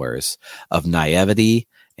followers, of naivety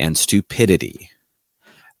and stupidity.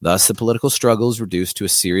 Thus, the political struggle is reduced to a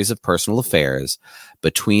series of personal affairs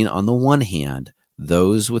between, on the one hand,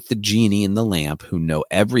 those with the genie in the lamp who know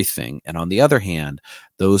everything, and on the other hand,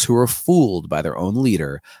 those who are fooled by their own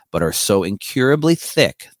leader, but are so incurably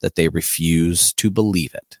thick that they refuse to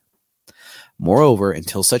believe it. Moreover,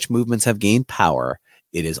 until such movements have gained power,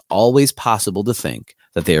 it is always possible to think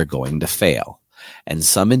that they are going to fail. And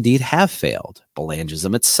some indeed have failed.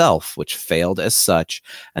 Belangism itself, which failed as such,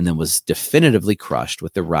 and then was definitively crushed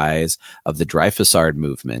with the rise of the Dreyfusard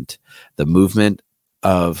movement, the movement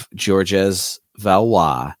of Georges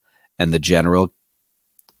Valois, and the General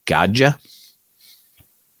Gadja.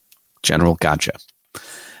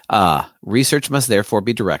 Research must therefore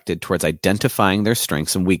be directed towards identifying their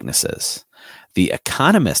strengths and weaknesses. The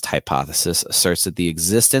economist hypothesis asserts that the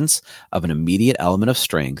existence of an immediate element of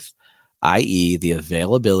strength, i.e., the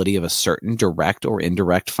availability of a certain direct or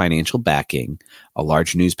indirect financial backing. A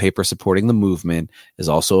large newspaper supporting the movement is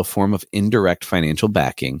also a form of indirect financial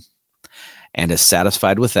backing, and is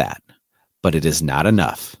satisfied with that. But it is not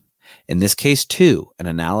enough. In this case, too, an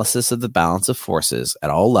analysis of the balance of forces at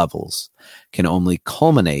all levels can only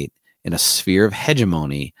culminate in a sphere of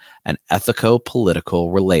hegemony and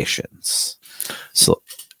ethico-political relations. So,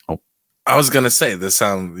 I was going to say, this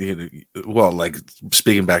sounds, well, like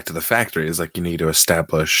speaking back to the factory, is like you need to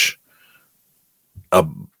establish a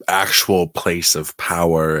actual place of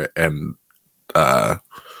power and,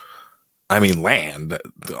 land,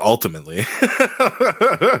 ultimately.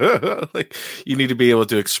 Like you need to be able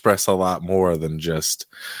to express a lot more than just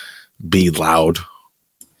be loud,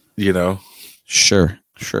 Sure.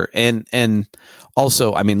 Sure. And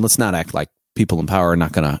also, I mean, let's not act like people in power are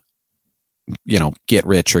not going to, get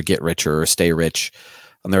rich or get richer or stay rich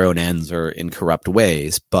on their own ends or in corrupt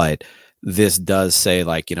ways. But this does say,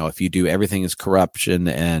 like, if you do everything is corruption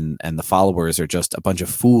and the followers are just a bunch of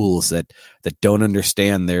fools that don't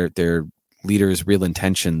understand their leaders' real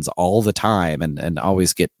intentions all the time and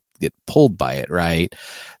always get pulled by it, right?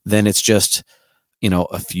 Then it's just,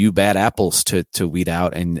 a few bad apples to weed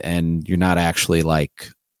out, and you're not actually like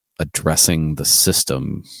addressing the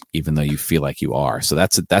system, even though you feel like you are. So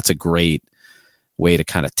that's a great way to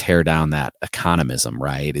kind of tear down that economism,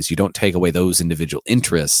 right? Is you don't take away those individual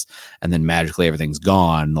interests and then magically everything's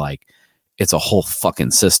gone. Like, it's a whole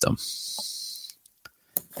fucking system.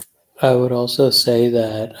 I would also say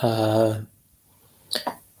that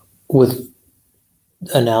with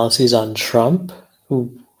analyses on Trump,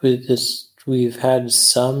 we've had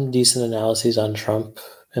some decent analyses on Trump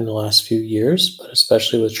in the last few years, but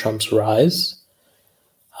especially with Trump's rise.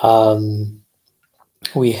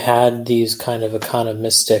 We had these kind of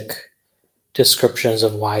economistic descriptions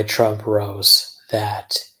of why Trump rose,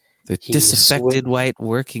 that the disaffected white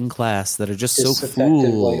working class that are just so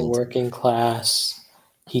fooled. White working class.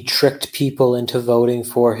 He tricked people into voting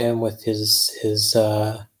for him with his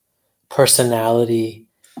personality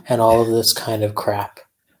and all of this kind of crap.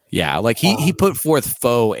 Yeah, like he put forth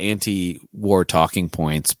faux anti-war talking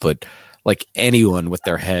points, but like anyone with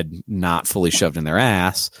their head not fully shoved in their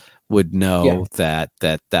ass would know that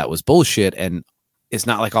was bullshit. And it's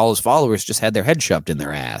not like all his followers just had their head shoved in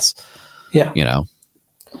their ass. Yeah.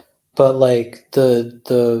 But like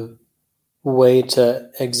the way to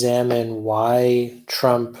examine why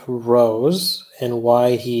Trump rose and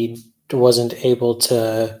why he wasn't able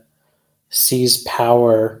to seize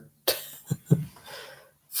power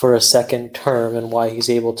for a second term, and why he's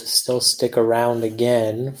able to still stick around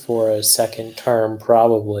again for a second term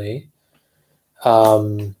probably,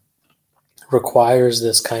 requires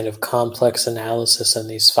this kind of complex analysis and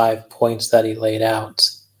these 5 points that he laid out.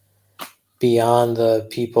 Beyond the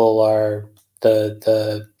people are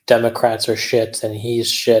the Democrats are shit and he's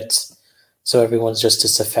shit, so everyone's just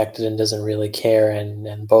disaffected and doesn't really care,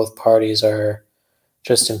 and both parties are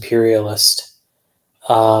just imperialist.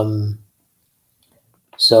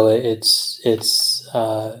 So it's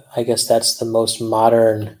I guess that's the most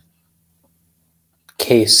modern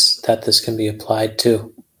case that this can be applied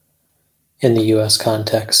to in the U.S.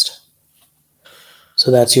 context.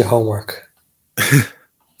 So that's your homework.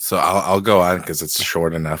 So I'll go on because it's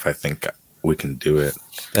short enough. I think we can do it.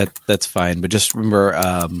 That's fine. But just remember,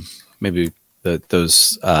 maybe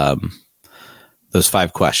those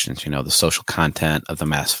 5 questions. The social content of the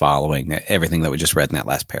mass following, everything that we just read in that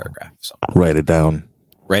last paragraph. So write it down.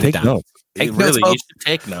 Take notes. Take notes. You should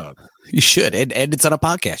take notes. You should, and it's on a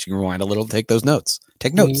podcast. You can rewind a little, take those notes.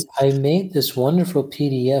 Take notes. I made this wonderful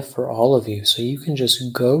PDF for all of you, so you can just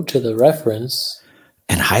go to the reference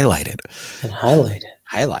and highlight it. Highlight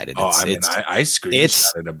it. I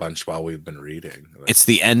screenshotted a bunch while we've been reading. It's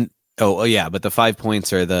the end. Oh yeah, but the 5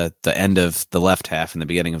 points are the end of the left half and the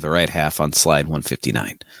beginning of the right half on slide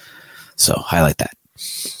 159. So highlight that.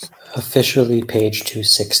 Officially page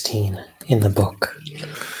 216 in the book.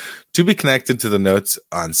 To be connected to the notes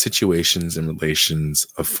on situations and relations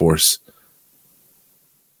of force.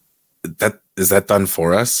 Is that done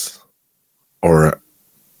for us? Or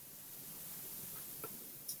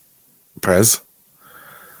Prez?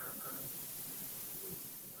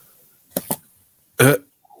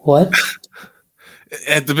 What?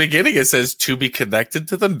 At the beginning it says to be connected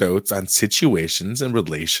to the notes on situations and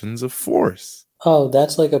relations of force. Oh,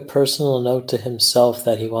 that's like a personal note to himself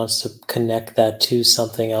that he wants to connect that to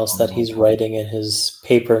something else that he's writing in his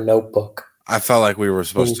paper notebook. I felt like we were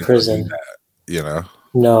supposed to do that,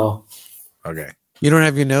 No. Okay. You don't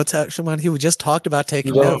have your notes out, Shimon? We just talked about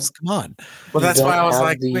taking notes. Come on. Well, that's why I was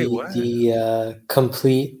like, wait, what? The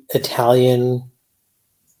complete Italian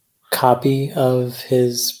copy of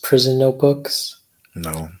his prison notebooks?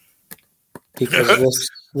 No. Because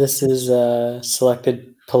this is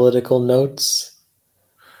selected political notes.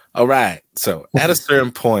 All right. So at a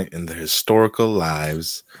certain point in their historical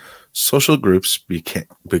lives, social groups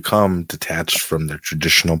become detached from their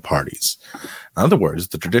traditional parties. In other words,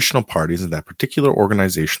 the traditional parties in that particular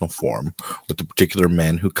organizational form, with the particular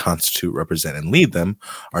men who constitute, represent, and lead them,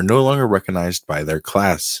 are no longer recognized by their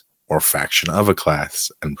class or faction of a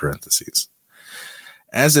class, in parentheses.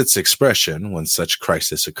 As its expression, when such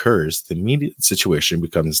crisis occurs, the immediate situation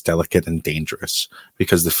becomes delicate and dangerous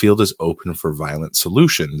because the field is open for violent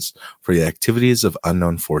solutions for the activities of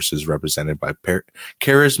unknown forces represented by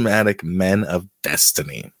charismatic men of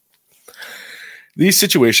destiny. These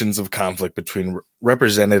situations of conflict between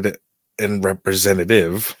represented and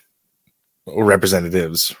representatives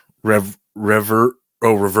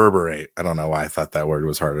reverberate. I don't know why I thought that word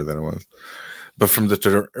was harder than it was. But from the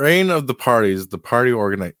terrain of the parties, the party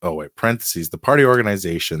the party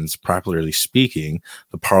organizations, popularly speaking,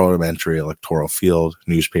 the parliamentary electoral field,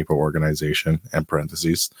 newspaper organization, and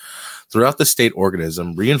parentheses, throughout the state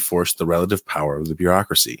organism reinforce the relative power of the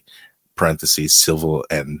bureaucracy, parentheses, civil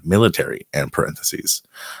and military, and parentheses,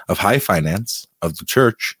 of high finance, of the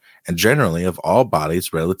church, and generally of all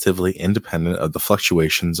bodies relatively independent of the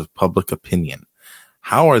fluctuations of public opinion.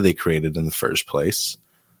 How are they created in the first place?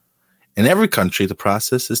 In every country, the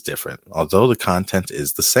process is different, although the content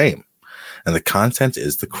is the same. And the content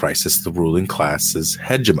is the crisis of the ruling class's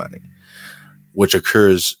hegemony, which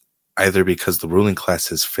occurs either because the ruling class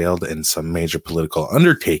has failed in some major political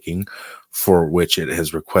undertaking for which it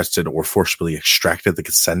has requested or forcibly extracted the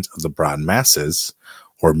consent of the broad masses,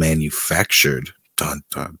 or manufactured. Dun,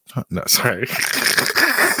 dun, dun. No, sorry.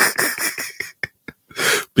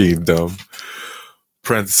 Being dumb.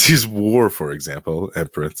 Parentheses, war, for example,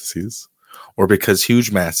 and parentheses. Or because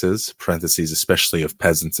huge masses, parentheses, especially of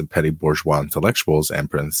peasants and petty bourgeois intellectuals, and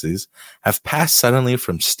parentheses, have passed suddenly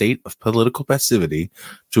from state of political passivity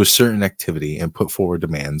to a certain activity and put forward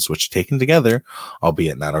demands which, taken together,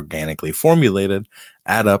 albeit not organically formulated,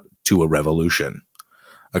 add up to a revolution.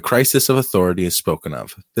 A crisis of authority is spoken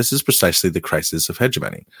of. This is precisely the crisis of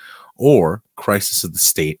hegemony, or crisis of the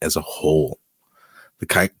state as a whole.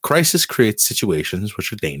 The crisis creates situations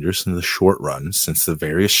which are dangerous in the short run, since the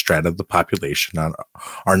various strata of the population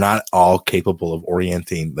are not all capable of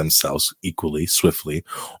orienting themselves equally, swiftly,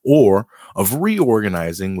 or of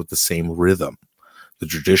reorganizing with the same rhythm. The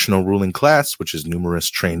traditional ruling class, which is numerous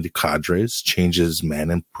trained cadres, changes men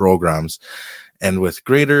and programs, and with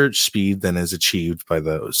greater speed than is achieved by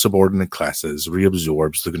the subordinate classes,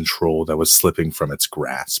 reabsorbs the control that was slipping from its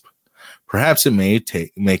grasp. Perhaps it may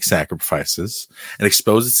make sacrifices and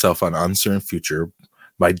expose itself on uncertain future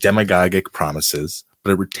by demagogic promises,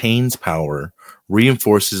 but it retains power,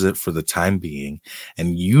 reinforces it for the time being,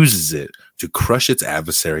 and uses it to crush its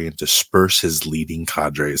adversary and disperse his leading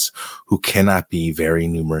cadres, who cannot be very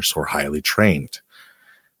numerous or highly trained.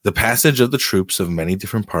 The passage of the troops of many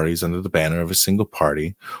different parties under the banner of a single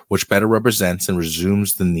party, which better represents and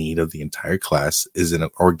resumes the need of the entire class, is an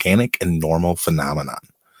organic and normal phenomenon.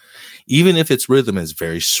 Even if its rhythm is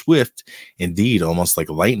very swift, indeed almost like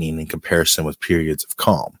lightning in comparison with periods of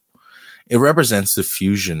calm. It represents the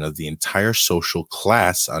fusion of the entire social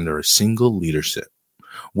class under a single leadership,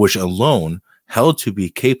 which alone held to be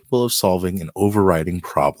capable of solving an overriding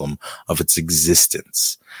problem of its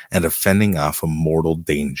existence and of fending off a mortal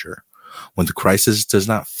danger. When the crisis does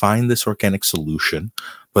not find this organic solution,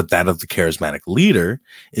 but that of the charismatic leader,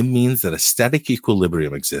 it means that a static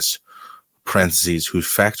equilibrium exists, parentheses,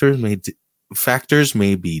 whose factors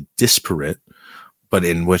may be disparate, but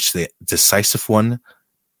in which the decisive one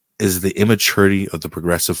is the immaturity of the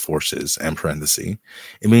progressive forces, and parentheses.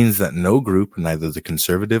 It means that no group, neither the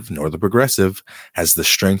conservative nor the progressive, has the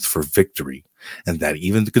strength for victory, and that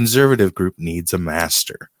even the conservative group needs a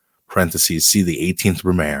master, parentheses, see the 18th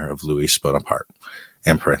Brumaire of Louis Bonaparte,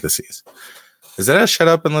 and parentheses. Is that a shut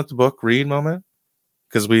up and let the book read moment?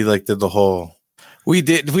 Because we did the whole... We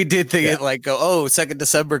did think it like go, 2nd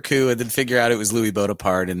December coup, and then figure out it was Louis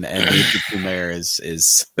Bonaparte, and the Brumaire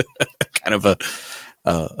is kind of a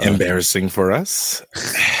embarrassing for us.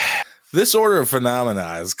 This order of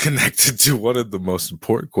phenomena is connected to one of the most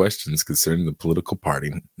important questions concerning the political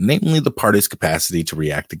party, namely the party's capacity to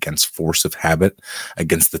react against force of habit,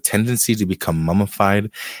 against the tendency to become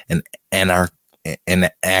mummified and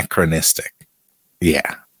anachronistic.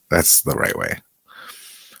 Yeah, that's the right way.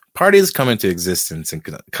 Parties come into existence and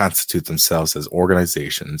constitute themselves as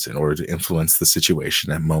organizations in order to influence the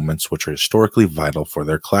situation at moments which are historically vital for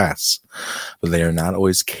their class, but they are not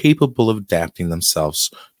always capable of adapting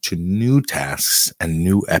themselves to new tasks and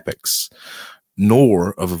new epochs,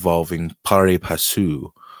 nor of evolving pari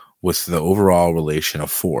passu with the overall relation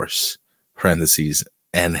of force, parentheses,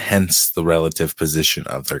 and hence the relative position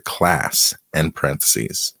of their class, end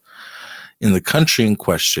parentheses, in the country in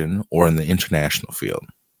question or in the international field.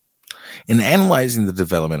 In analyzing the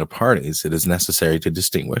development of parties, it is necessary to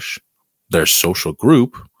distinguish their social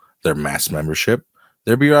group, their mass membership,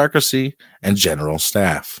 their bureaucracy, and general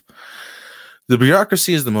staff. The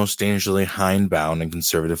bureaucracy is the most dangerously hindbound and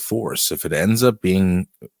conservative force. If it ends up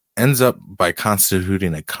by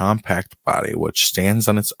constituting a compact body which stands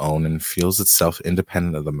on its own and feels itself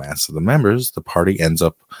independent of the mass of the members, the party ends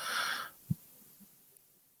up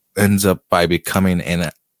by becoming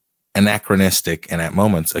anachronistic and at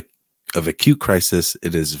moments of acute crisis,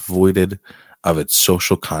 it is voided of its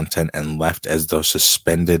social content and left as though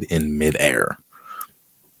suspended in midair.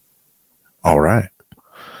 All right.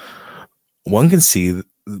 One can see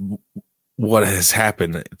what has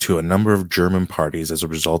happened to a number of German parties as a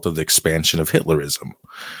result of the expansion of Hitlerism.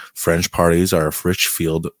 French parties are a rich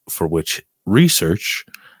field for which research.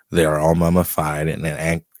 They are all mummified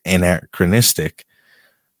and anachronistic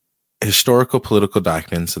historical political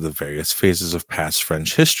documents of the various phases of past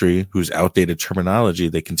French history, whose outdated terminology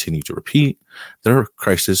they continue to repeat. Their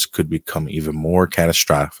crisis could become even more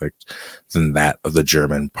catastrophic than that of the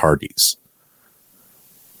German parties.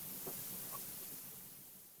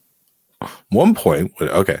 One point,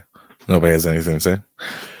 okay, nobody has anything to say.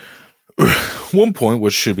 One point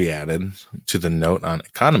which should be added to the note on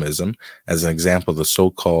economism as an example of the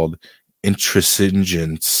so-called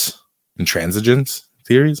intransigence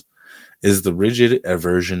theories is the rigid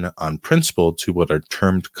aversion on principle to what are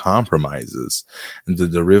termed compromises, and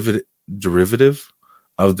the derivative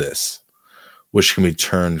of this, which can be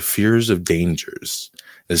termed fears of dangers.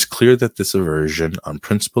 It is clear that this aversion on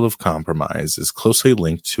principle of compromise is closely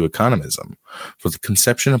linked to economism, for the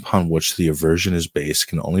conception upon which the aversion is based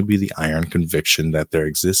can only be the iron conviction that there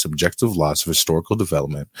exists objective laws of historical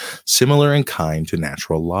development similar in kind to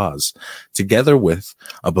natural laws, together with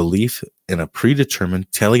a belief in a predetermined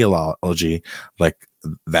teleology like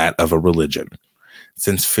that of a religion.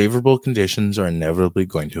 Since favorable conditions are inevitably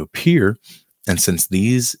going to appear, and since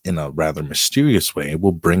these, in a rather mysterious way,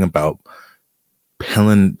 will bring about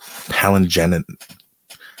palingenetic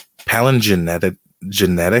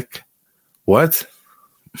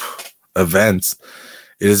events,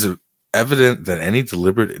 it is evident that any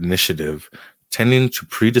deliberate initiative tending to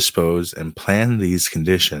predispose and plan these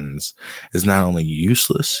conditions is not only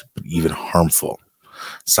useless but even harmful.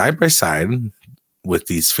 Side by side with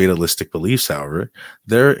these fatalistic beliefs, however,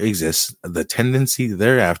 there exists the tendency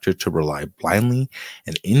thereafter to rely blindly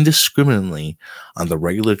and indiscriminately on the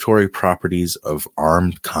regulatory properties of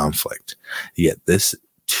armed conflict. Yet this,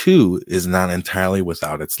 too, is not entirely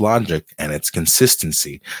without its logic and its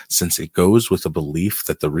consistency, since it goes with a belief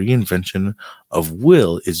that the reinvention of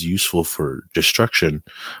will is useful for destruction,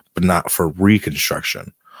 but not for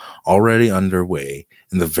reconstruction, already underway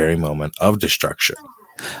in the very moment of destruction.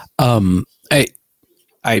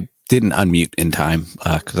 I didn't unmute in time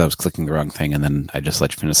because I was clicking the wrong thing, and then I just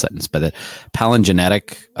let you finish the sentence. But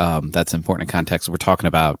palingenetic, that's important in context. We're talking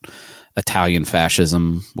about Italian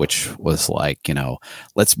fascism, which was like,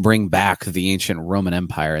 let's bring back the ancient Roman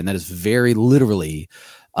Empire. And that is very literally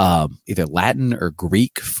either Latin or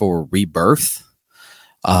Greek for rebirth,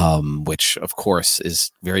 which, of course,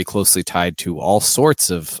 is very closely tied to all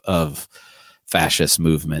sorts of fascist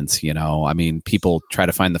movements. I mean, people try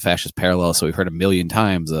to find the fascist parallel. So we've heard a million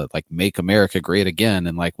times, like make America great again.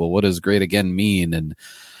 And like, well, what does great again mean? And,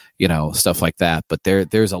 stuff like that. But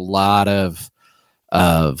there's a lot of,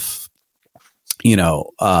 I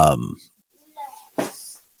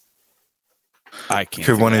can't.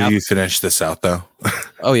 Could one of you finish this out though?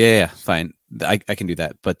 Oh yeah, fine. I can do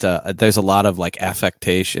that. But there's a lot of like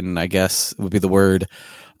affectation, I guess would be the word,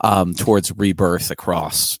 towards rebirth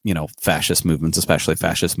across, fascist movements, especially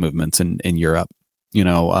fascist movements in Europe.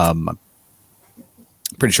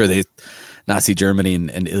 Pretty sure Nazi Germany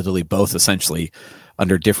and Italy both essentially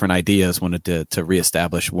under different ideas wanted to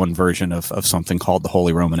reestablish one version of something called the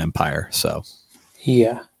Holy Roman Empire. So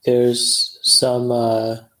yeah, there's some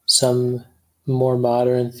more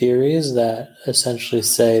modern theories that essentially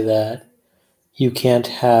say that you can't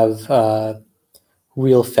have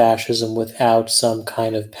real fascism without some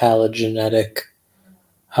kind of palingenetic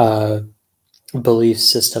belief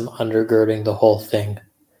system undergirding the whole thing.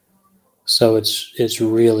 So it's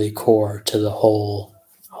really core to the whole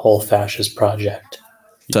fascist project.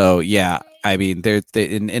 So yeah, I mean,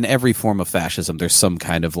 in every form of fascism, there's some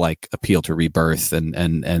kind of like appeal to rebirth, and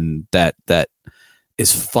that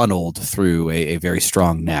is funneled through a very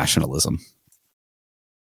strong nationalism.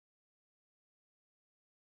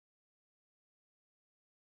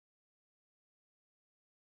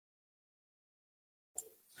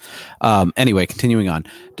 Anyway, continuing on.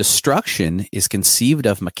 Destruction is conceived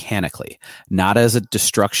of mechanically, not as a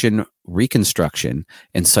destruction reconstruction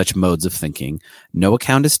in such modes of thinking. No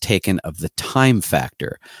account is taken of the time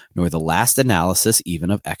factor, nor the last analysis even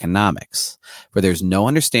of economics. For there's no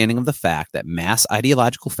understanding of the fact that mass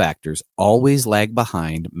ideological factors always lag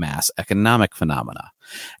behind mass economic phenomena,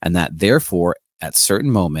 and that therefore at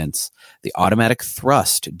certain moments, the automatic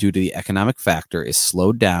thrust due to the economic factor is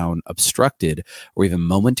slowed down, obstructed, or even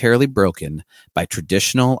momentarily broken by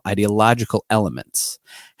traditional ideological elements.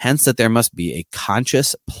 Hence, that there must be a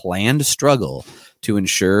conscious, planned struggle to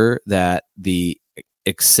ensure that the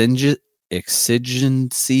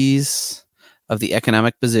exigencies of the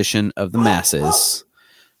economic position of the masses.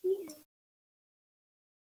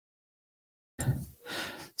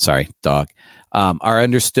 Sorry, dog. Are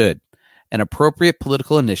understood. An appropriate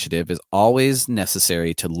political initiative is always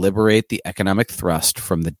necessary to liberate the economic thrust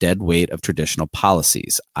from the dead weight of traditional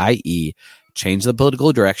policies, i.e., change the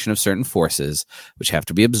political direction of certain forces, which have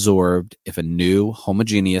to be absorbed if a new,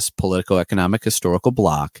 homogeneous political-economic historical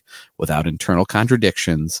bloc, without internal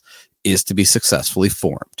contradictions, is to be successfully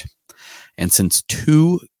formed. And since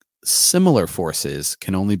two similar forces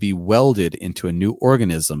can only be welded into a new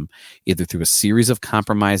organism, either through a series of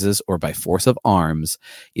compromises or by force of arms,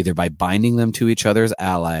 either by binding them to each other's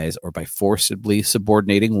allies or by forcibly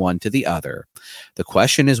subordinating one to the other. The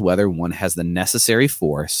question is whether one has the necessary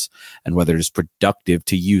force and whether it is productive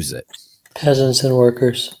to use it. Peasants and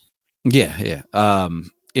workers. Yeah.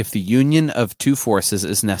 If the union of two forces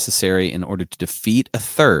is necessary in order to defeat a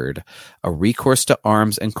third, a recourse to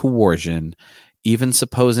arms and coercion, even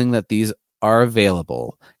supposing that these are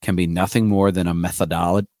available, can be nothing more than a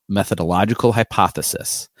methodological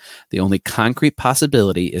hypothesis. The only concrete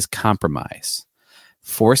possibility is compromise.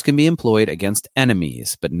 Force can be employed against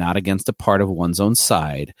enemies, but not against a part of one's own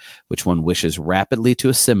side, which one wishes rapidly to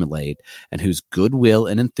assimilate and whose goodwill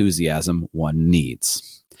and enthusiasm one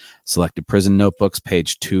needs. Selected Prison Notebooks,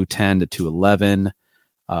 page 210 to 211,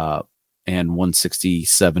 and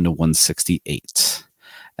 167 to 168.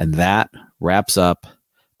 And that wraps up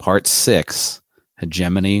part 6,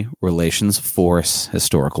 Hegemony, Relations, Force,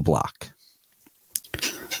 Historical Bloc.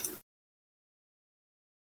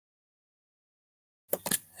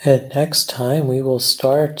 And next time we will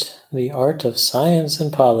start the art of science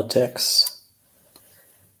and politics.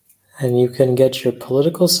 And you can get your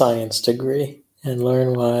political science degree and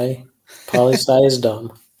learn why poli-sci is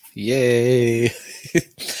dumb. Yay.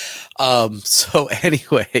 So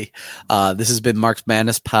anyway, this has been Mark's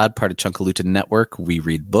Madness Pod, part of Chunkaluta Network. We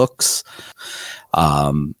read books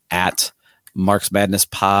at Mark's Madness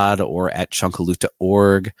Pod or at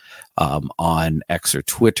chunkaluta.org, on X or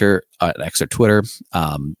Twitter,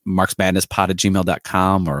 Mark's Madness Pod at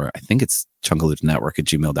gmail.com, or I think it's Chunkaluta Network at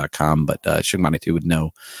gmail.com, but Shigmani2 would know.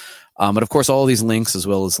 But of course, all these links, as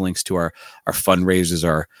well as links to our fundraisers,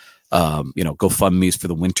 are GoFundMe's for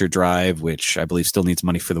the winter drive, which I believe still needs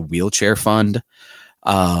money for the wheelchair fund.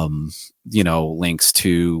 Links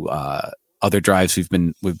to other drives we've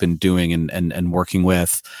been doing and working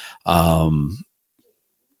with. That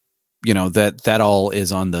all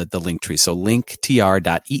is on the link tree. So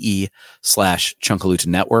linktr.ee/Chunkaluta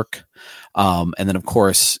Network. And then of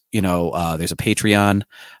course, there's a Patreon.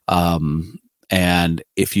 And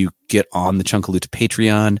if you get on the Chunkaluta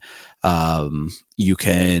Patreon, you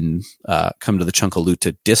can come to the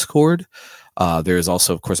Chunkaluta Discord. There is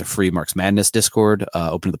also, of course, a free Mark's Madness Discord,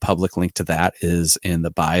 open to the public. Link to that is in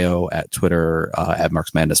the bio at Twitter at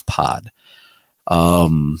Mark's Madness Pod.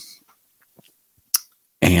 And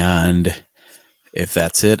if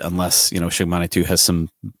that's it, unless Shigmani2 has some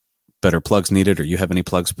better plugs needed, or you have any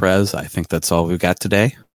plugs, Prez, I think that's all we've got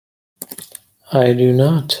today. I do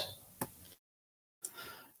not.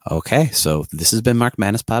 Okay, so this has been Mark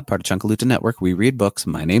Madness Pod, part of Chunkaluta Network. We read books.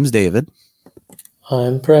 My name's David.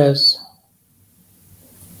 I'm Prez.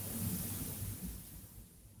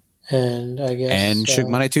 And I guess... And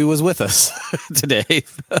Shigmani2 was with us today. We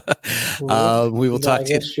will talk to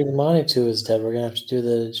you. I guess Shigmani2 is dead. We're going to have to do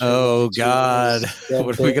the... Oh, God.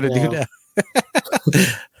 What are we going to do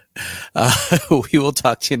now? We will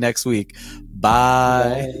talk to you next week.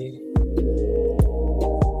 Bye. Bye.